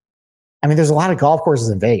 there's a lot of golf courses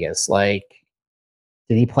in Vegas. Like,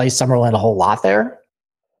 did he play Summerlin a whole lot there?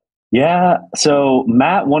 Yeah. So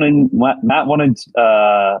Matt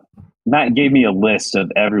gave me a list of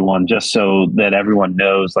everyone just so that everyone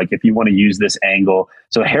knows, like, if you want to use this angle.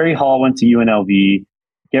 So Harry Hall went to UNLV.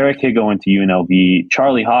 Garrick Higo went to UNLV.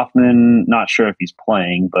 Charlie Hoffman, not sure if he's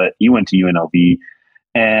playing, but he went to UNLV.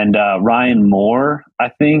 And Ryan Moore, I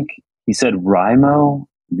think he said Rymo.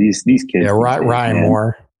 These kids. Yeah, Ryan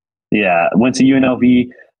Moore. Yeah, went to UNLV.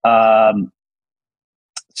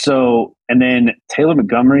 So, and then Taylor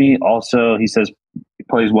Montgomery also, he says he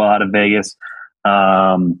plays well out of Vegas.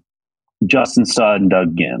 Justin Suh and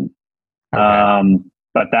Doug Gim. Okay.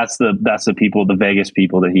 But that's the people, the Vegas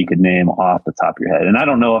people that he could name off the top of your head. And I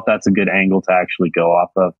don't know if that's a good angle to actually go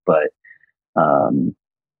off of, but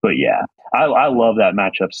yeah, I love that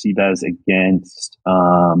matchup. Seabez against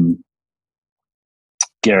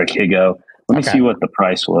Garrick Higo. Let me see what the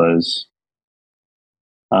price was.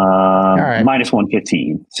 Right. Minus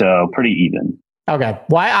 115. So pretty even. Okay.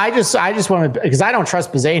 Well, I just want to, because I don't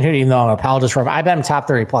trust Bazane, even though I'm a apologist for him. I bet him top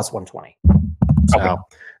 30 plus 120. So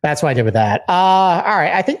that's what I did with that. All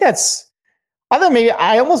right. I think that's other than maybe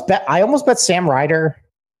I almost bet Sam Ryder.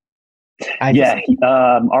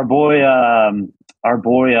 Our boy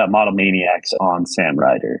Model Maniacs on Sam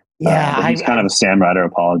Ryder. Yeah. He's kind of a Sam Ryder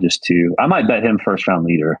apologist too. I might bet him first round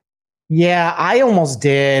leader. Yeah, I almost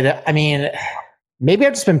did. I mean, maybe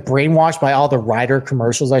I've just been brainwashed by all the Ryder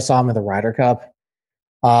commercials I saw him in the Ryder Cup.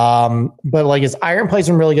 But like his iron play's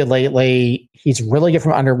been really good lately. He's really good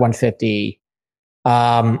from under 150.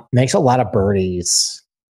 Makes a lot of birdies.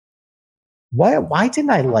 Why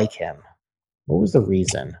didn't I like him? What was the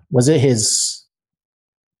reason? Was it his?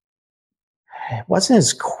 It wasn't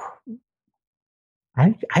his.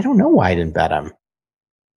 I don't know why I didn't bet him.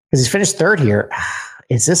 Because he's finished third here.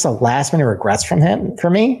 Is this a last minute regrets from him for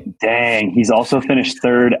me? Dang, he's also finished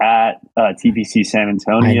third at TPC San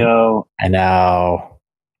Antonio. I know.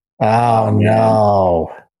 Oh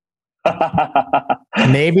no.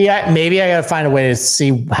 maybe I gotta find a way to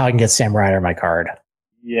see how I can get Sam Ryder on my card.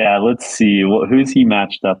 Yeah, let's see. Who's he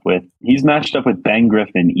matched up with? He's matched up with Ben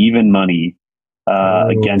Griffin, even money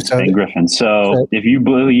against Ben Griffin. So if you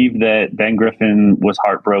believe that Ben Griffin was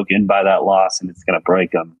heartbroken by that loss and it's going to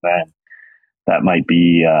break him, then that might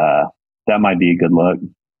be a good look.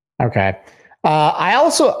 Okay. I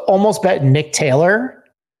also almost bet Nick Taylor.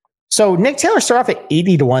 So Nick Taylor started off at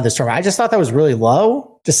 80 to 1 this tournament. I just thought that was really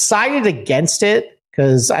low. Decided against it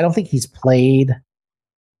because I don't think he's played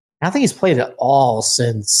at all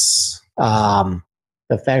since the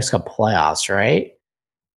FedEx Cup playoffs, right?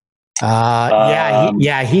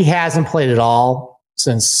 He hasn't played at all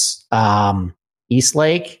since East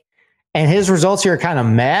Lake. And his results here are kind of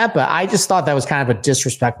meh, but I just thought that was kind of a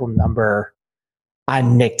disrespectful number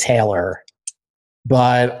on Nick Taylor.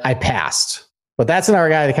 But I passed. But that's another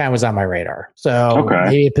guy that kind of was on my radar. So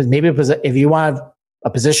maybe if you want a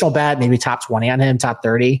positional bet, maybe top 20 on him, top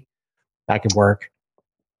 30, that could work.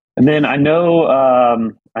 And then I know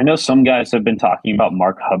some guys have been talking about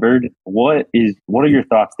Mark Hubbard. What are your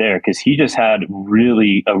thoughts there? Because he just had a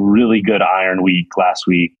really good iron week last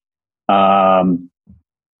week. And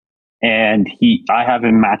I have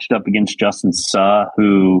him matched up against Justin Suh,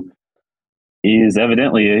 who is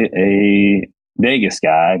evidently a Vegas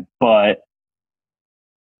guy, but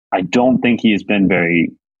I don't think he has been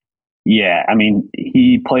very. Yeah, I mean,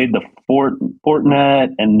 he played the Fortinet,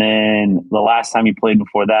 and then the last time he played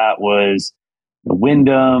before that was the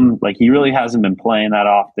Wyndham. Like, he really hasn't been playing that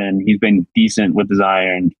often. He's been decent with his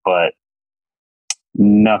irons, but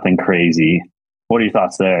nothing crazy. What are your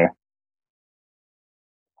thoughts there?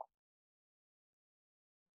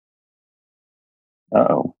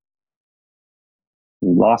 Oh,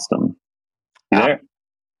 we lost him. You there?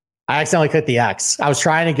 I accidentally clicked the X. I was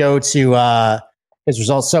trying to go to his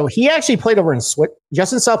results. So he actually played over in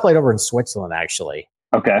Justin Suh played over in Switzerland, actually.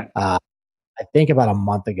 Okay. I think about a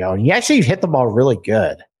month ago. And he actually hit the ball really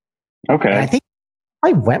good. Okay. And I think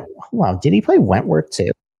I went. Hold on. Did he play Wentworth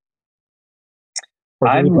too?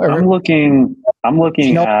 I'm looking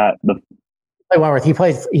at the Wentworth. He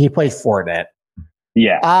played Fortinet.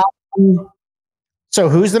 Yeah. So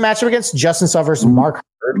who's the matchup against? Justin Suh versus Mark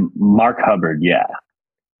Hubbard? Mark Hubbard, yeah.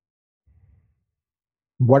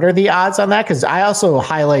 What are the odds on that? Because I also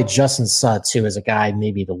highlight Justin Suh too as a guy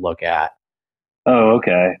maybe to look at. Oh,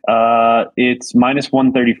 okay. It's minus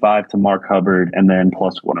 135 to Mark Hubbard and then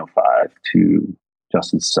plus 105 to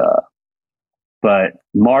Justin Suh. But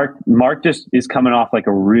Mark just is coming off like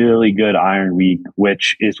a really good iron week,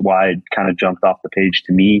 which is why it kind of jumped off the page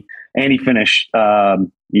to me. And he finished,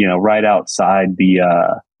 right outside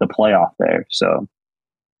the playoff there. So,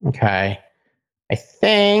 okay, I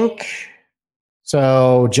think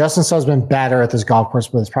so. Justin Suh's been better at this golf course,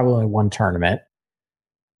 but it's probably only one tournament.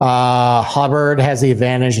 Hubbard has the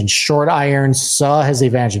advantage in short irons. Suh has the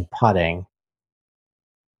advantage in putting.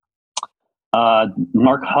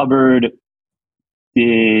 Mark Hubbard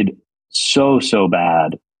did so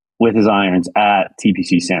bad with his irons at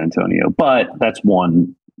TPC San Antonio, but that's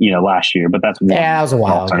one, last year. But that's one. Yeah, that was a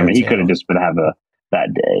while ago. He could have just been have a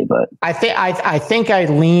bad day. But I think I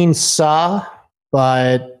lean Suh,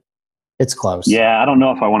 but it's close. Yeah, I don't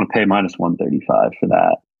know if I want to pay minus 135 for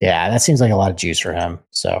that. Yeah, that seems like a lot of juice for him.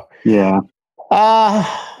 So yeah.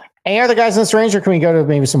 Any other guys in this range, or can we go to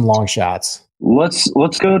maybe some long shots? Let's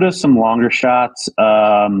go to some longer shots.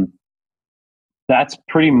 That's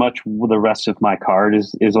pretty much the rest of my card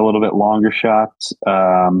is a little bit longer shots.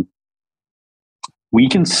 We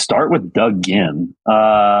can start with Doug Ghim.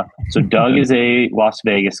 So Doug is a Las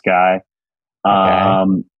Vegas guy.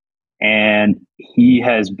 Okay. And he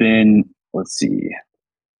has been,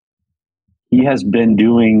 he has been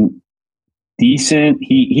doing decent.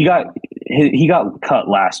 He got cut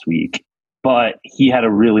last week, but he had a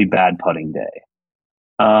really bad putting day.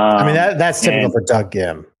 That's typical for Doug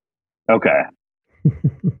Ghim. Okay.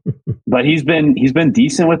 But he's been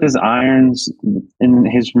decent with his irons in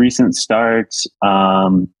his recent starts.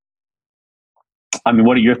 What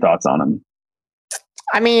are your thoughts on him?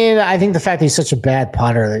 I think the fact that he's such a bad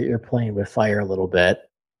putter that you're playing with fire a little bit.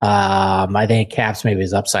 I think it caps maybe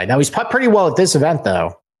his upside. Now he's put pretty well at this event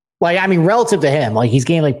though. Relative to him, he's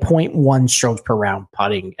gained 0.1 strokes per round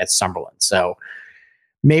putting at Summerlin. So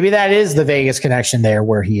maybe that is the Vegas connection there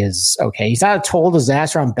where he is okay. He's not a total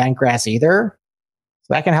disaster on bent grass either.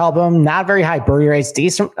 So that can help him. Not very high birdie rates,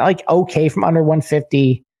 decent, okay from under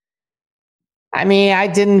 150. I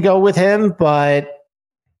didn't go with him, but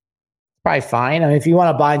probably fine. If you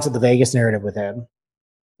want to buy into the Vegas narrative with him,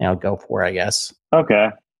 go for it, I guess. Okay.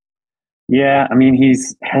 Yeah, he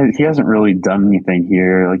hasn't really done anything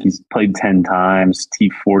here. He's played 10 times,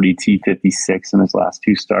 T40, T56 in his last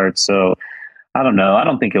two starts. So I don't know. I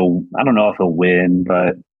don't know if he'll win,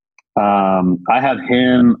 but I have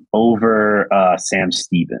him over Sam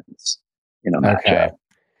Stevens in a matchup. Okay.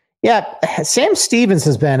 Yeah, Sam Stevens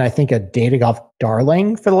has been, I think, a data golf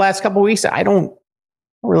darling for the last couple of weeks. I don't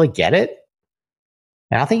really get it.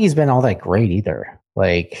 And I don't think he's been all that great either.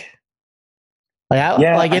 I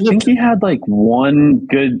think he had one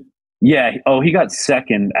good. Yeah. Oh, he got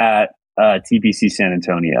second at TPC San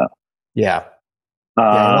Antonio. Yeah. He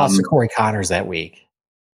lost to Corey Connors that week.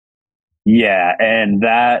 Yeah, and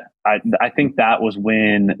that I think that was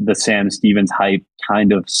when the Sam Stevens hype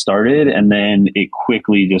kind of started, and then it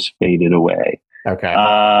quickly just faded away. Okay.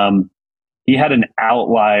 He had an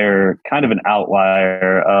outlier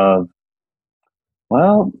of,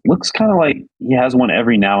 looks kind of like he has one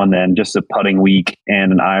every now and then, just a putting week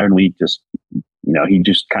and an iron week. Just, he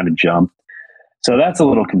just kind of jumped. So that's a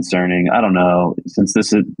little concerning. I don't know, since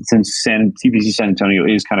TPC San Antonio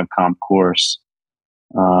is kind of comp course.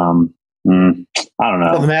 I don't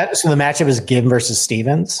know. So the matchup is Ghim versus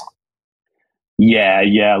Stevens.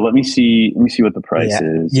 Yeah. Let me see what the price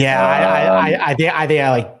is. Yeah, I think I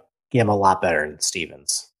like Ghim a lot better than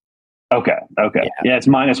Stevens. Okay. Yeah, it's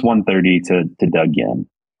minus 130 to Doug Ghim.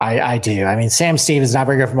 I do. I mean, Sam Stevens not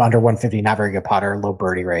very good from under 150, not very good putter, low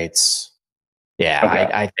birdie rates. Yeah,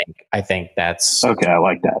 okay. I think that's okay. I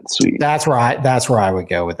like that. Sweet. That's where I would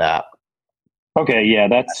go with that. Okay, yeah,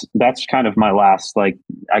 that's kind of my last. Like,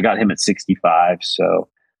 I got him at 65. So,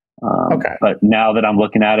 okay. But now that I'm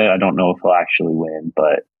looking at it, I don't know if he'll actually win,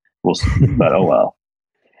 but we'll see. But oh well.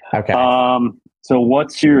 Okay. So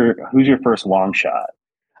who's your first long shot?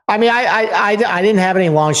 I mean, I didn't have any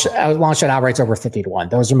long shot outrights over 50-1.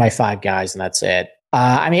 Those are my 5 guys, and that's it.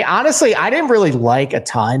 I mean, honestly, I didn't really like a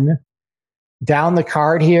ton down the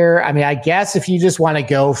card here. I mean, I guess if you just want to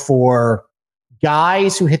go for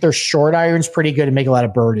guys who hit their short irons pretty good and make a lot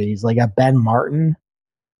of birdies, like a Ben Martin,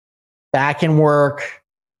 that can work.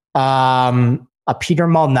 A Peter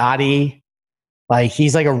Malnati, like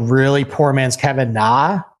he's like a really poor man's Kevin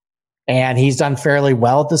Na, and he's done fairly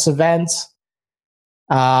well at this event.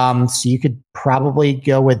 So you could probably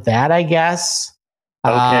go with that, I guess.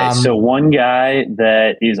 Okay, so one guy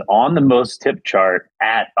that is on the most tip chart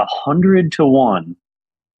at 100-1,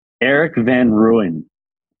 Eric Van Rooyen.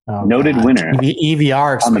 Noted winner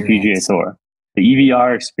EVR experience. On the PGA Tour. The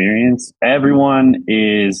EVR experience. Everyone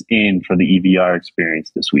is in for the EVR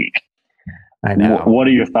experience this week. I know. What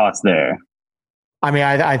are your thoughts there? I mean,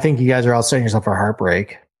 I think you guys are all setting yourself for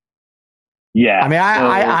heartbreak. Yeah. I mean,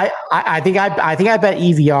 I think I bet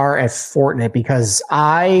EVR at Fortinet because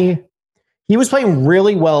he was playing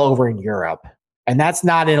really well over in Europe, and that's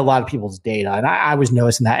not in a lot of people's data. And I was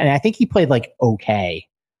noticing that, and I think he played like okay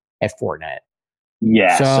at Fortinet.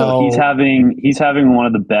 Yeah, so he's having one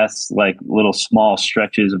of the best like little small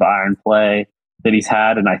stretches of iron play that he's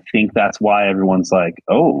had, and I think that's why everyone's like,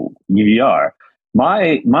 "Oh, EVR."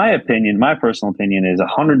 My personal opinion is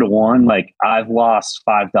 100-1. Like I've lost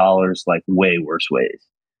 $5 like way worse ways.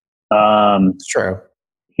 It's true.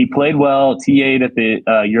 He played well, T8 at the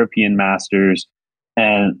European Masters,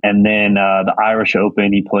 and then the Irish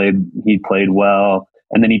Open. He played well.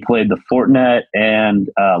 And then he played the Fortinet and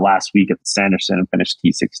last week at the Sanderson and finished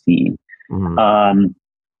T16. Mm-hmm.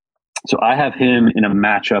 So I have him in a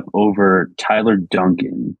matchup over Tyler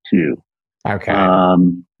Duncan too. Okay. I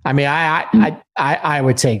mean, I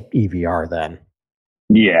would take EVR then.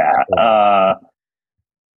 Yeah.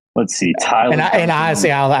 Let's see, Tyler. And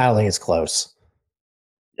honestly, I don't think it's close.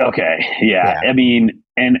 Okay. Yeah. I mean,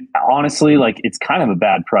 and honestly, like it's kind of a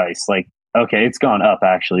bad price. Like. Okay, it's gone up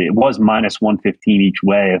actually. It was minus 115 each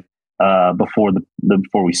way before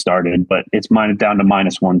we started, but it's down to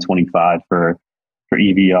minus 125 for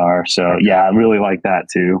EVR. So yeah, I really like that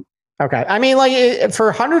too. Okay, I mean, like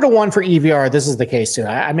for 100-1 for EVR, this is the case too.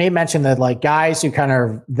 I may mention that like guys who kind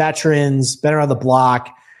of veterans, been around the block.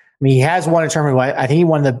 I mean, he has won a tournament. I think he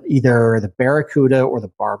won either the Barracuda or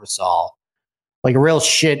the Barbasol. Like a real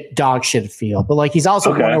dog shit field. But like he's also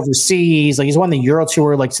won overseas. Like he's won the Euro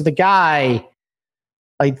Tour. Like so the guy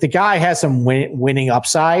has some winning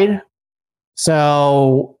upside.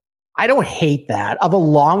 So I don't hate that. Of a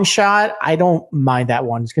long shot, I don't mind that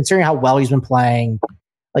one. Considering how well he's been playing.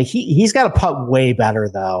 Like he's got to putt way better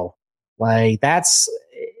though. Like that's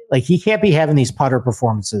like he can't be having these putter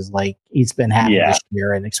performances like he's been having this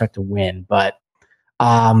year and expect to win. But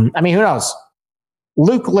I mean, who knows?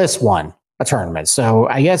 Luke List won a tournament, so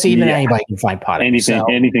I guess even anybody can find putting.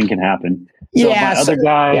 Anything can happen. So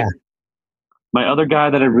my other guy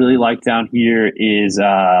that I really like down here is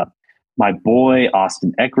my boy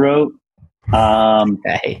Austin Eckroat.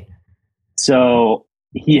 Okay. So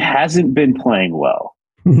he hasn't been playing well.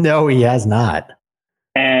 No, he has not.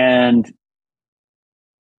 And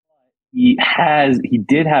he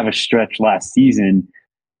did have a stretch last season,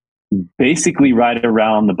 basically right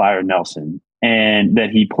around the Byron Nelson, and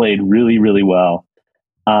that he played really, really well.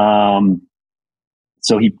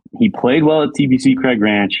 So he played well at TPC Craig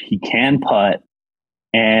Ranch. He can putt,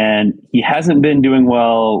 and he hasn't been doing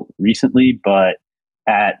well recently, but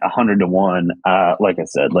at 100-1, like I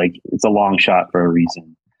said, like it's a long shot for a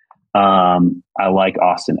reason. I like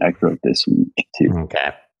Austin Eckroat this week too.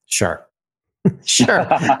 Okay, sure. Sure.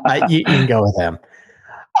 You can go with him.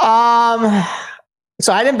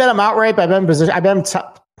 So I didn't bet him outright, but I bet him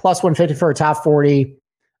plus 150 for a top 40.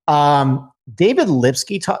 David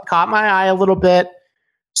Lipsky caught my eye a little bit.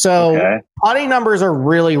 So putting numbers are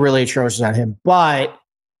really, really atrocious on him, but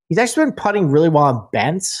he's actually been putting really well on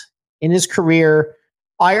bent in his career.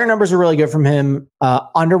 Iron numbers are really good from him.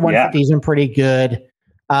 Under 150 he's been pretty good.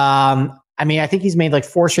 I mean, I think he's made like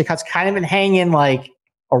 4 straight cuts, kind of been hanging like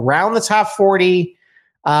around the top 40.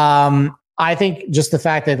 I think just the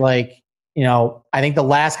fact that like, you know, I think the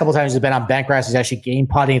last couple of times he's been on bent grass, he's actually game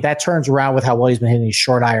putting. If that turns around with how well he's been hitting these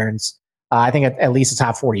short irons, I think at least a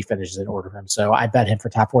top 40 finishes in order for him. So I bet him for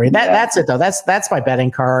top 40. That's it though. That's my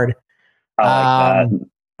betting card. I like that.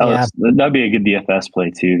 Yeah. That'd be a good DFS play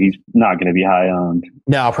too. He's not going to be high owned.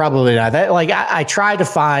 No, probably not. That I tried to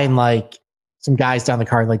find like some guys down the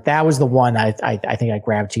card. Like that was the one I think I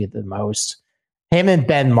gravitated the most. Him and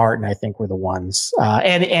Ben Martin, I think, were the ones,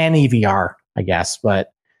 and EVR, I guess,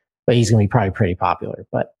 but he's going to be probably pretty popular.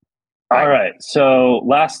 But all right. So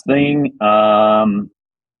last thing, I'm going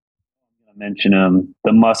to mention him,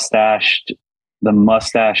 the mustache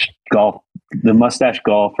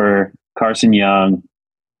golfer, Carson Young,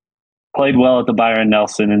 played well at the Byron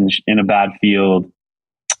Nelson in a bad field,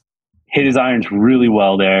 hit his irons really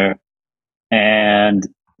well there, and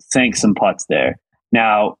sank some putts there.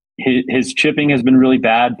 Now, his chipping has been really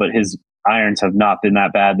bad, but his irons have not been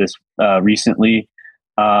that bad this recently.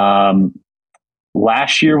 Last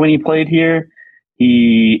year when he played here,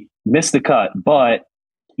 he missed the cut, but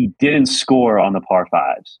he didn't score on the par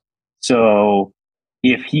fives. So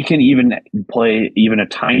if he can even play even a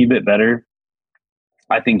tiny bit better,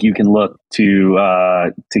 I think you can look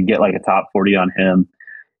to get like a top 40 on him.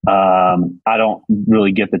 I don't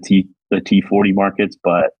really get the T40 markets,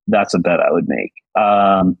 but that's a bet I would make.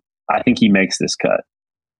 I think he makes this cut.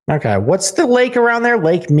 Okay. What's the lake around there?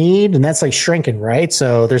 Lake Mead, and that's like shrinking, right?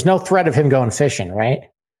 So there's no threat of him going fishing, right?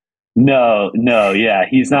 No, yeah.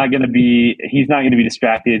 He's not going to be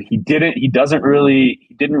distracted. He didn't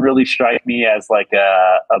really strike me as like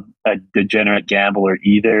a degenerate gambler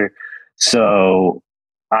either. So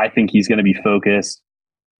I think he's going to be focused.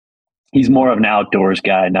 He's more of an outdoors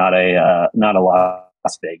guy, not a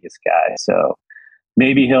Las Vegas guy. So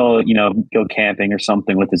maybe he'll, go camping or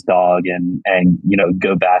something with his dog and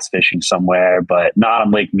go bass fishing somewhere, but not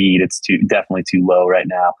on Lake Mead. It's definitely too low right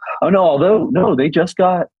now. Oh no, they just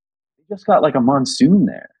got like a monsoon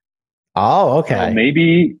there. Oh, okay. So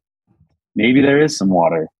maybe there is some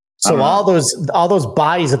water. So all those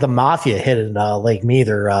bodies that the mafia hit in Lake Mead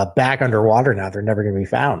are back underwater now. They're never going to be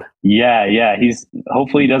found. Yeah.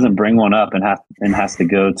 Hopefully he doesn't bring one up and has to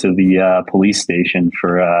go to the police station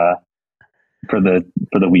for the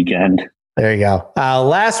weekend. There you go.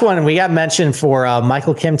 Last one we got mentioned for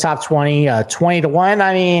Michael Kim top 20, 20-1.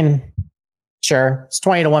 I mean, sure, it's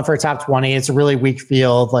 20-1 for a top 20. It's a really weak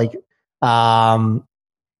field. Like,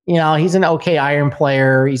 he's an okay iron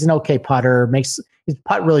player. He's an okay putter. He's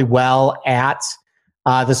putt really well at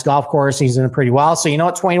this golf course. He's in it pretty well. So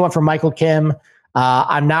 20-1 for Michael Kim.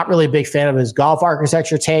 I'm not really a big fan of his golf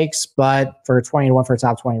architecture takes, but for 20-1 for a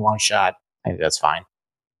top 20 long shot, I think that's fine.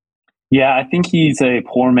 Yeah, I think he's a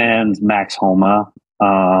poor man's Max Homa.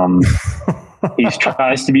 He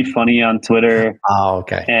tries to be funny on Twitter. Oh,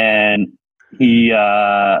 okay. And he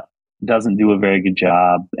doesn't do a very good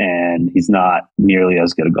job, and he's not nearly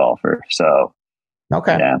as good a golfer. So,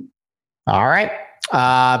 okay. Yeah. All right. So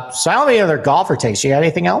I don't have any other golfer takes. You got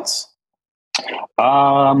anything else?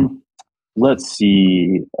 Let's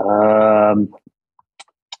see. Man,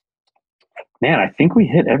 I think we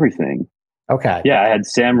hit everything. Okay. Yeah, I had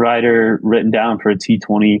Sam Ryder written down for a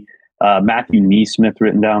T20. Matthew Neesmith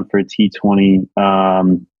written down for a T20.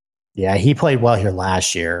 Yeah, he played well here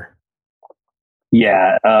last year.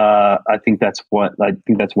 Yeah, I think that's why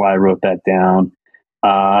I wrote that down.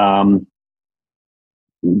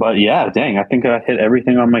 But yeah, dang, I think I hit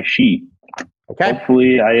everything on my sheet. Okay.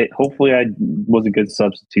 Hopefully I was a good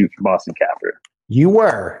substitute for Boston Capper. You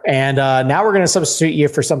were. And now we're going to substitute you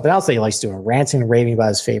for something else that he likes doing, ranting and raving about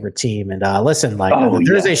his favorite team. And listen, the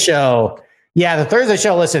Thursday show. Yeah, the Thursday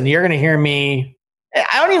show, listen, you're going to hear me.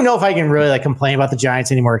 I don't even know if I can really complain about the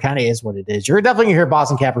Giants anymore. It kind of is what it is. You're definitely going to hear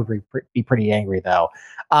Boston Capper be pretty angry, though.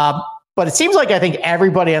 But it seems like I think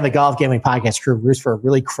everybody on the Golf Gambling Podcast crew roots for a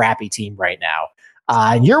really crappy team right now.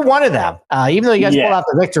 And you're one of them. Even though you guys pulled out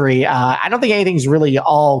the victory, I don't think anything's really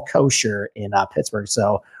all kosher in Pittsburgh.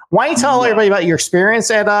 So why don't you tell everybody about your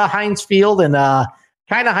experience at Heinz Field and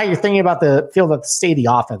kind of how you're thinking about the field at the state of the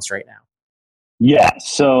offense right now? Yeah,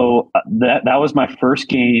 so that was my first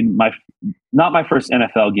game, not my first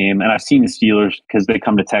NFL game, and I've seen the Steelers because they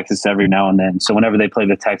come to Texas every now and then. So whenever they play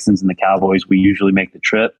the Texans and the Cowboys, we usually make the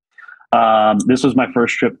trip. This was my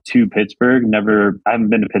first trip to Pittsburgh. I haven't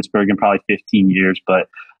been to Pittsburgh in probably 15 years, but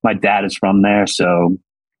my dad is from there, so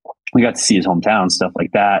we got to see his hometown, stuff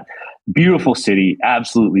like that. Beautiful city,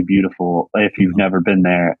 absolutely beautiful if you've never been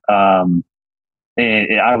there. And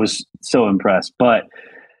I was so impressed. But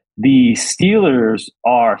the Steelers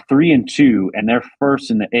are 3-2, and they're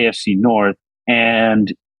first in the AFC North.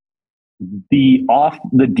 And the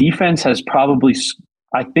defense has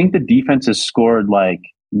I think the defense has scored like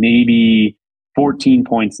maybe 14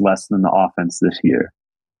 points less than the offense this year.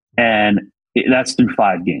 And that's through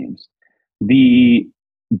 5 games. the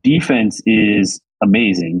defense is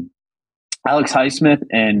amazing. Alex Highsmith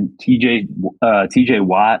and TJ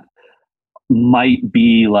Watt might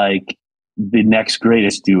be like the next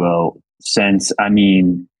greatest duo since,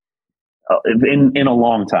 in a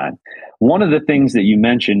long time. One of the things that you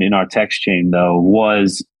mentioned in our text chain, though,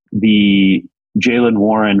 was the Jaylen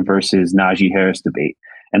Warren versus Najee Harris debate.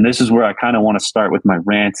 And this is where I kind of want to start with my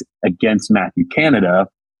rant against Matthew Canada,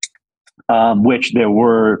 which there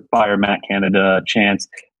were Fire Matt Canada chants.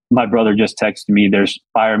 My brother just texted me, there's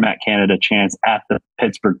Fire Matt Canada chants at the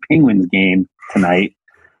Pittsburgh Penguins game tonight.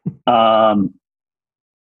 The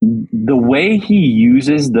way he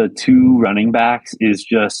uses the two running backs is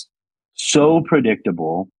just so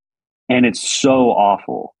predictable, and it's so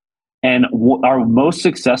awful. And our most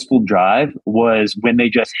successful drive was when they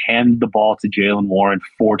just handed the ball to Jaylen Warren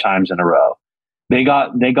 4 times in a row. They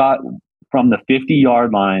got from the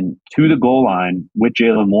 50-yard line to the goal line with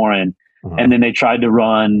Jaylen Warren, and then they tried to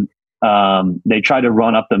run. They tried to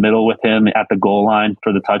run up the middle with him at the goal line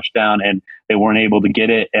for the touchdown, and they weren't able to get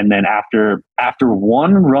it. And then after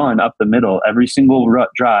one run up the middle, every single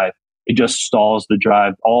drive, it just stalls the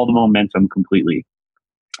drive, all the momentum completely.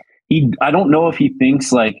 I don't know if he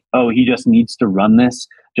thinks like, oh, he just needs to run this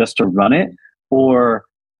just to run it, or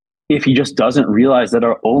if he just doesn't realize that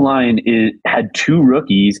our O-line had 2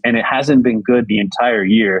 rookies and it hasn't been good the entire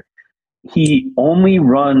year. He only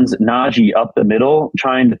runs Najee up the middle,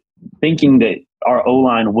 thinking that our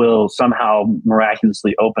O-line will somehow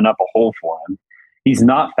miraculously open up a hole for him. He's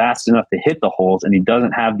not fast enough to hit the holes, and he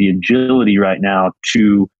doesn't have the agility right now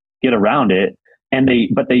to get around it. And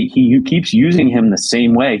he keeps using him the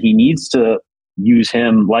same way. He needs to use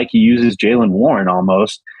him like he uses Jaylen Warren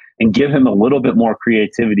almost, and give him a little bit more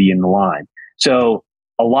creativity in the line. So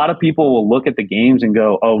a lot of people will look at the games and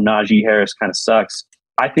go, oh, Najee Harris kind of sucks.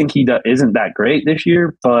 I think he isn't that great this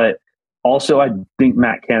year, but also I think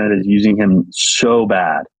Matt Canada is using him so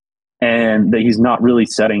bad, and that he's not really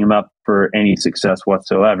setting him up for any success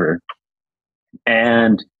whatsoever.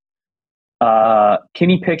 And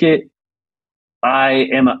Kenny Pickett, I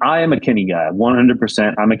am a Kenny guy,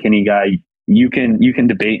 100%. I'm a Kenny guy. You can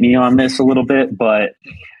debate me on this a little bit, but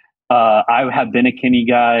I have been a Kenny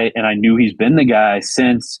guy, and I knew he's been the guy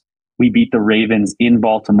since we beat the Ravens in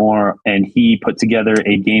Baltimore, and he put together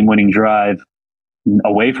a game-winning drive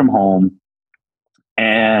away from home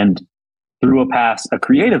and threw a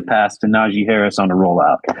creative pass to Najee Harris on a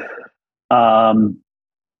rollout.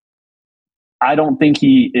 I don't think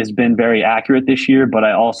he has been very accurate this year, but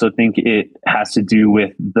I also think it has to do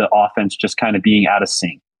with the offense just kind of being out of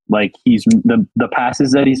sync. Like the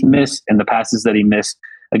passes that he's missed and the passes that he missed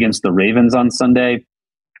against the Ravens on Sunday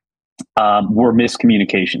were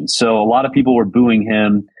miscommunications. So a lot of people were booing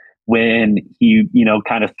him when he,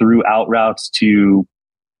 kind of threw out routes to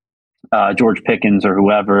George Pickens or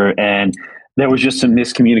whoever, and there was just some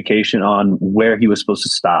miscommunication on where he was supposed to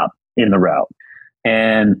stop in the route.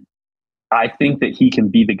 And I think that he can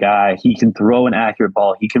be the guy. He can throw an accurate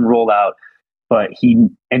ball. He can roll out, but he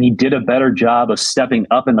did a better job of stepping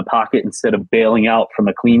up in the pocket instead of bailing out from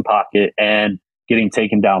a clean pocket and getting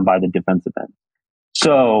taken down by the defensive end.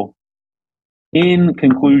 So, in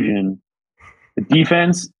conclusion, the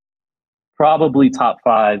defense probably top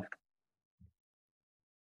 5. I'm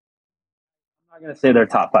not going to say they're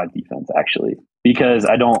top 5 defense actually, because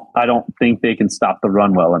I don't think they can stop the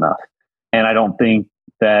run well enough, and I don't think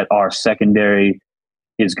that our secondary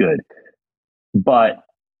is good. But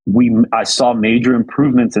I saw major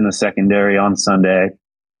improvements in the secondary on Sunday,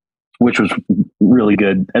 which was really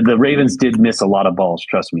good. And the Ravens did miss a lot of balls,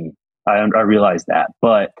 trust me. I realized that.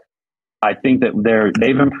 But I think that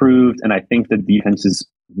they've improved, and I think the defense is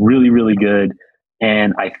really, really good.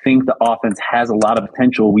 And I think the offense has a lot of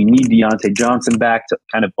potential. We need Deontay Johnson back to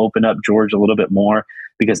kind of open up George a little bit more,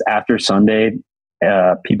 because after Sunday,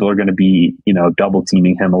 people are going to be, double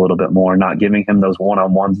teaming him a little bit more, not giving him those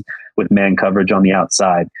one-on-ones with man coverage on the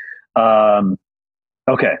outside.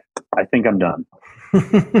 Okay, I think I'm done.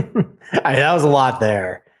 That was a lot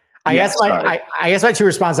there. I guess my 2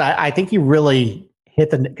 responses. I think you really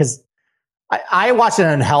hit because I watched an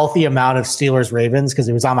unhealthy amount of Steelers Ravens because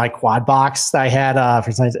it was on my quad box that I had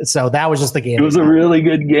for Sunday. So that was just the game. It was a really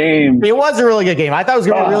good game. It was a really good game. I thought it was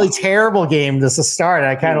going to be a really terrible game just to start.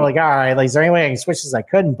 I kind of all right, is there any way I can switch this? I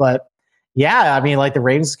couldn't, but yeah, the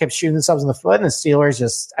Ravens kept shooting themselves in the foot, and the Steelers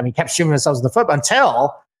kept shooting themselves in the foot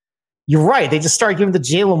until you're right. They just started giving to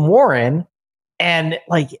Jaylen Warren, and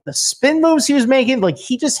the spin moves he was making,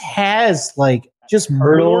 he just has just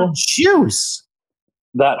more juice.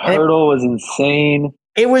 That hurdle was insane.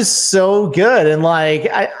 It was so good. And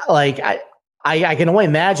I I can only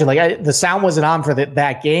imagine. Like the sound wasn't on for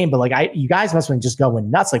that game, but like you guys must have been just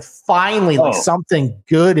going nuts. Like finally, like something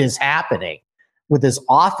good is happening with this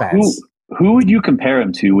offense. Who would you compare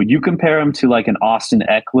him to? Would you compare him to like an Austin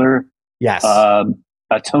Eckler? Yes. A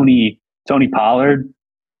Tony Pollard?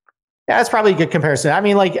 Yeah, that's probably a good comparison. I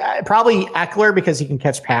mean, like probably Eckler because he can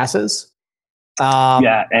catch passes.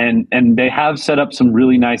 Yeah, and they have set up some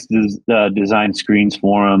really nice design screens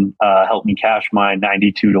for him. Helped me cash my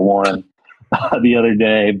 92-1 the other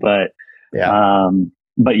day, but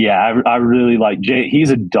I really like Jay. He's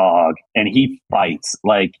a dog, and he fights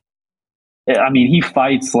like. I mean, he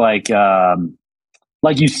fights like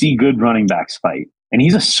you see good running backs fight, and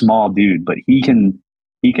he's a small dude, but he can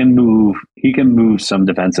move some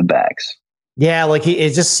defensive backs. Yeah, like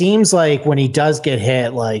it just seems like when he does get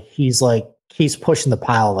hit, like he's pushing the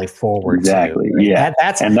pile like forward. Exactly. Too. Right? Yeah,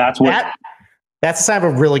 that's the sign of a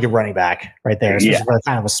really good running back right there, especially for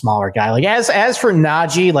kind of a smaller guy. Like as for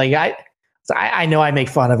Najee, like I know I make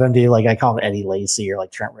fun of him, dude. Like I call him Eddie Lacy or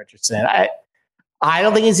like Trent Richardson. I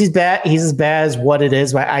don't think he's as bad as what it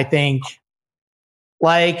is, but I think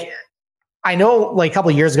like I know like a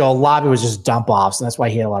couple of years ago, a lot of it was just dump offs, and that's why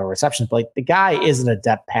he had a lot of receptions. But like the guy is an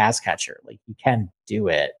adept pass catcher. Like he can do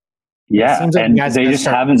it. Yeah, like and they just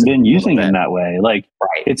haven't been using him that way. Like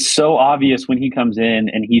it's so obvious when he comes in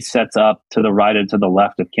and he sets up to the right or to the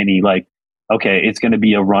left of Kenny, like, okay, it's going to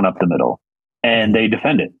be a run up the middle. And they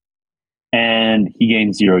defend it. And he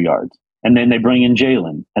gains 0 yards. And then they bring in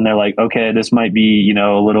Jalen and they're like, okay, this might be,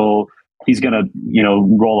 a little, he's going to,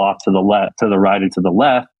 roll off to the left, to the right or to the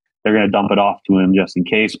left. They're going to dump it off to him just in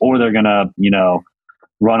case, or they're going to,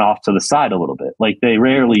 run off to the side a little bit. Like they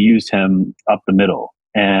rarely use him up the middle.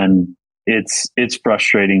 And it's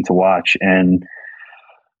frustrating to watch. And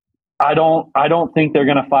I don't think they're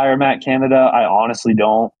going to fire Matt Canada. I honestly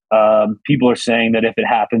don't. People are saying that if it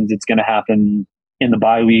happens, it's going to happen in the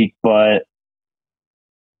bye week, but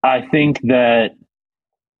I think that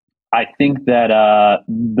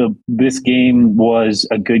this game was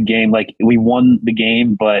a good game. Like we won the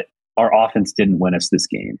game, but our offense didn't win us this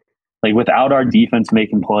game. Like without our defense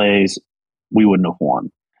making plays, we wouldn't have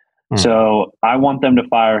won. So I want them to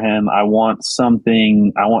fire him. I want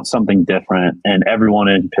something different, and everyone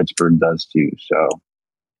in Pittsburgh does too. So,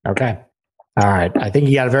 okay. All right. I think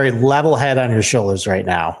you got a very level head on your shoulders right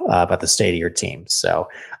now about the state of your team. So,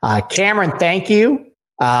 Cameron, thank you.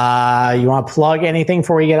 You want to plug anything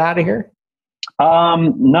before we get out of here?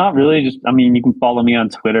 Not really. Just, you can follow me on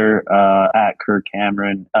Twitter at Kirk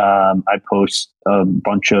Cameron. I post a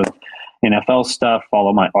bunch of NFL stuff.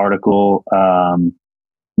 Follow my article.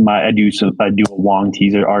 I do a Wong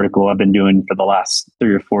teaser article I've been doing for the last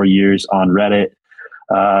 3 or 4 years on Reddit.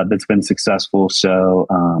 That's been successful. So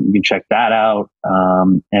you can check that out.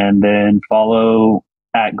 And then follow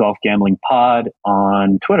at Golf Gambling Pod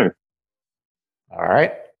on Twitter. All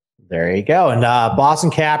right. There you go. And Boston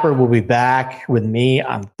Capper will be back with me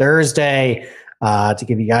on Thursday to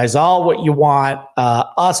give you guys all what you want.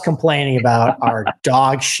 Us complaining about our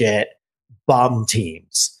dog shit bum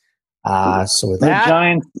teams. So with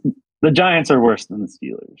that, the Giants are worse than the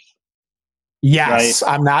Steelers. Yes,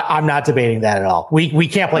 right? I'm not debating that at all. We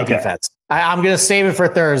can't play defense. I'm going to save it for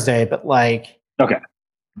Thursday, but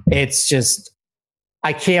it's just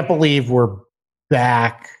I can't believe we're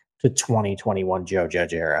back to 2021 Joe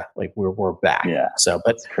Judge era. Like we're back. Yeah. So,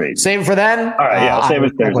 but save it for then. All right. Yeah, I'll save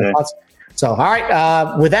it Thursday. So, all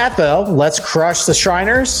right. With that though, let's crush the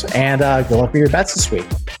Shriners and good luck with your bets this week.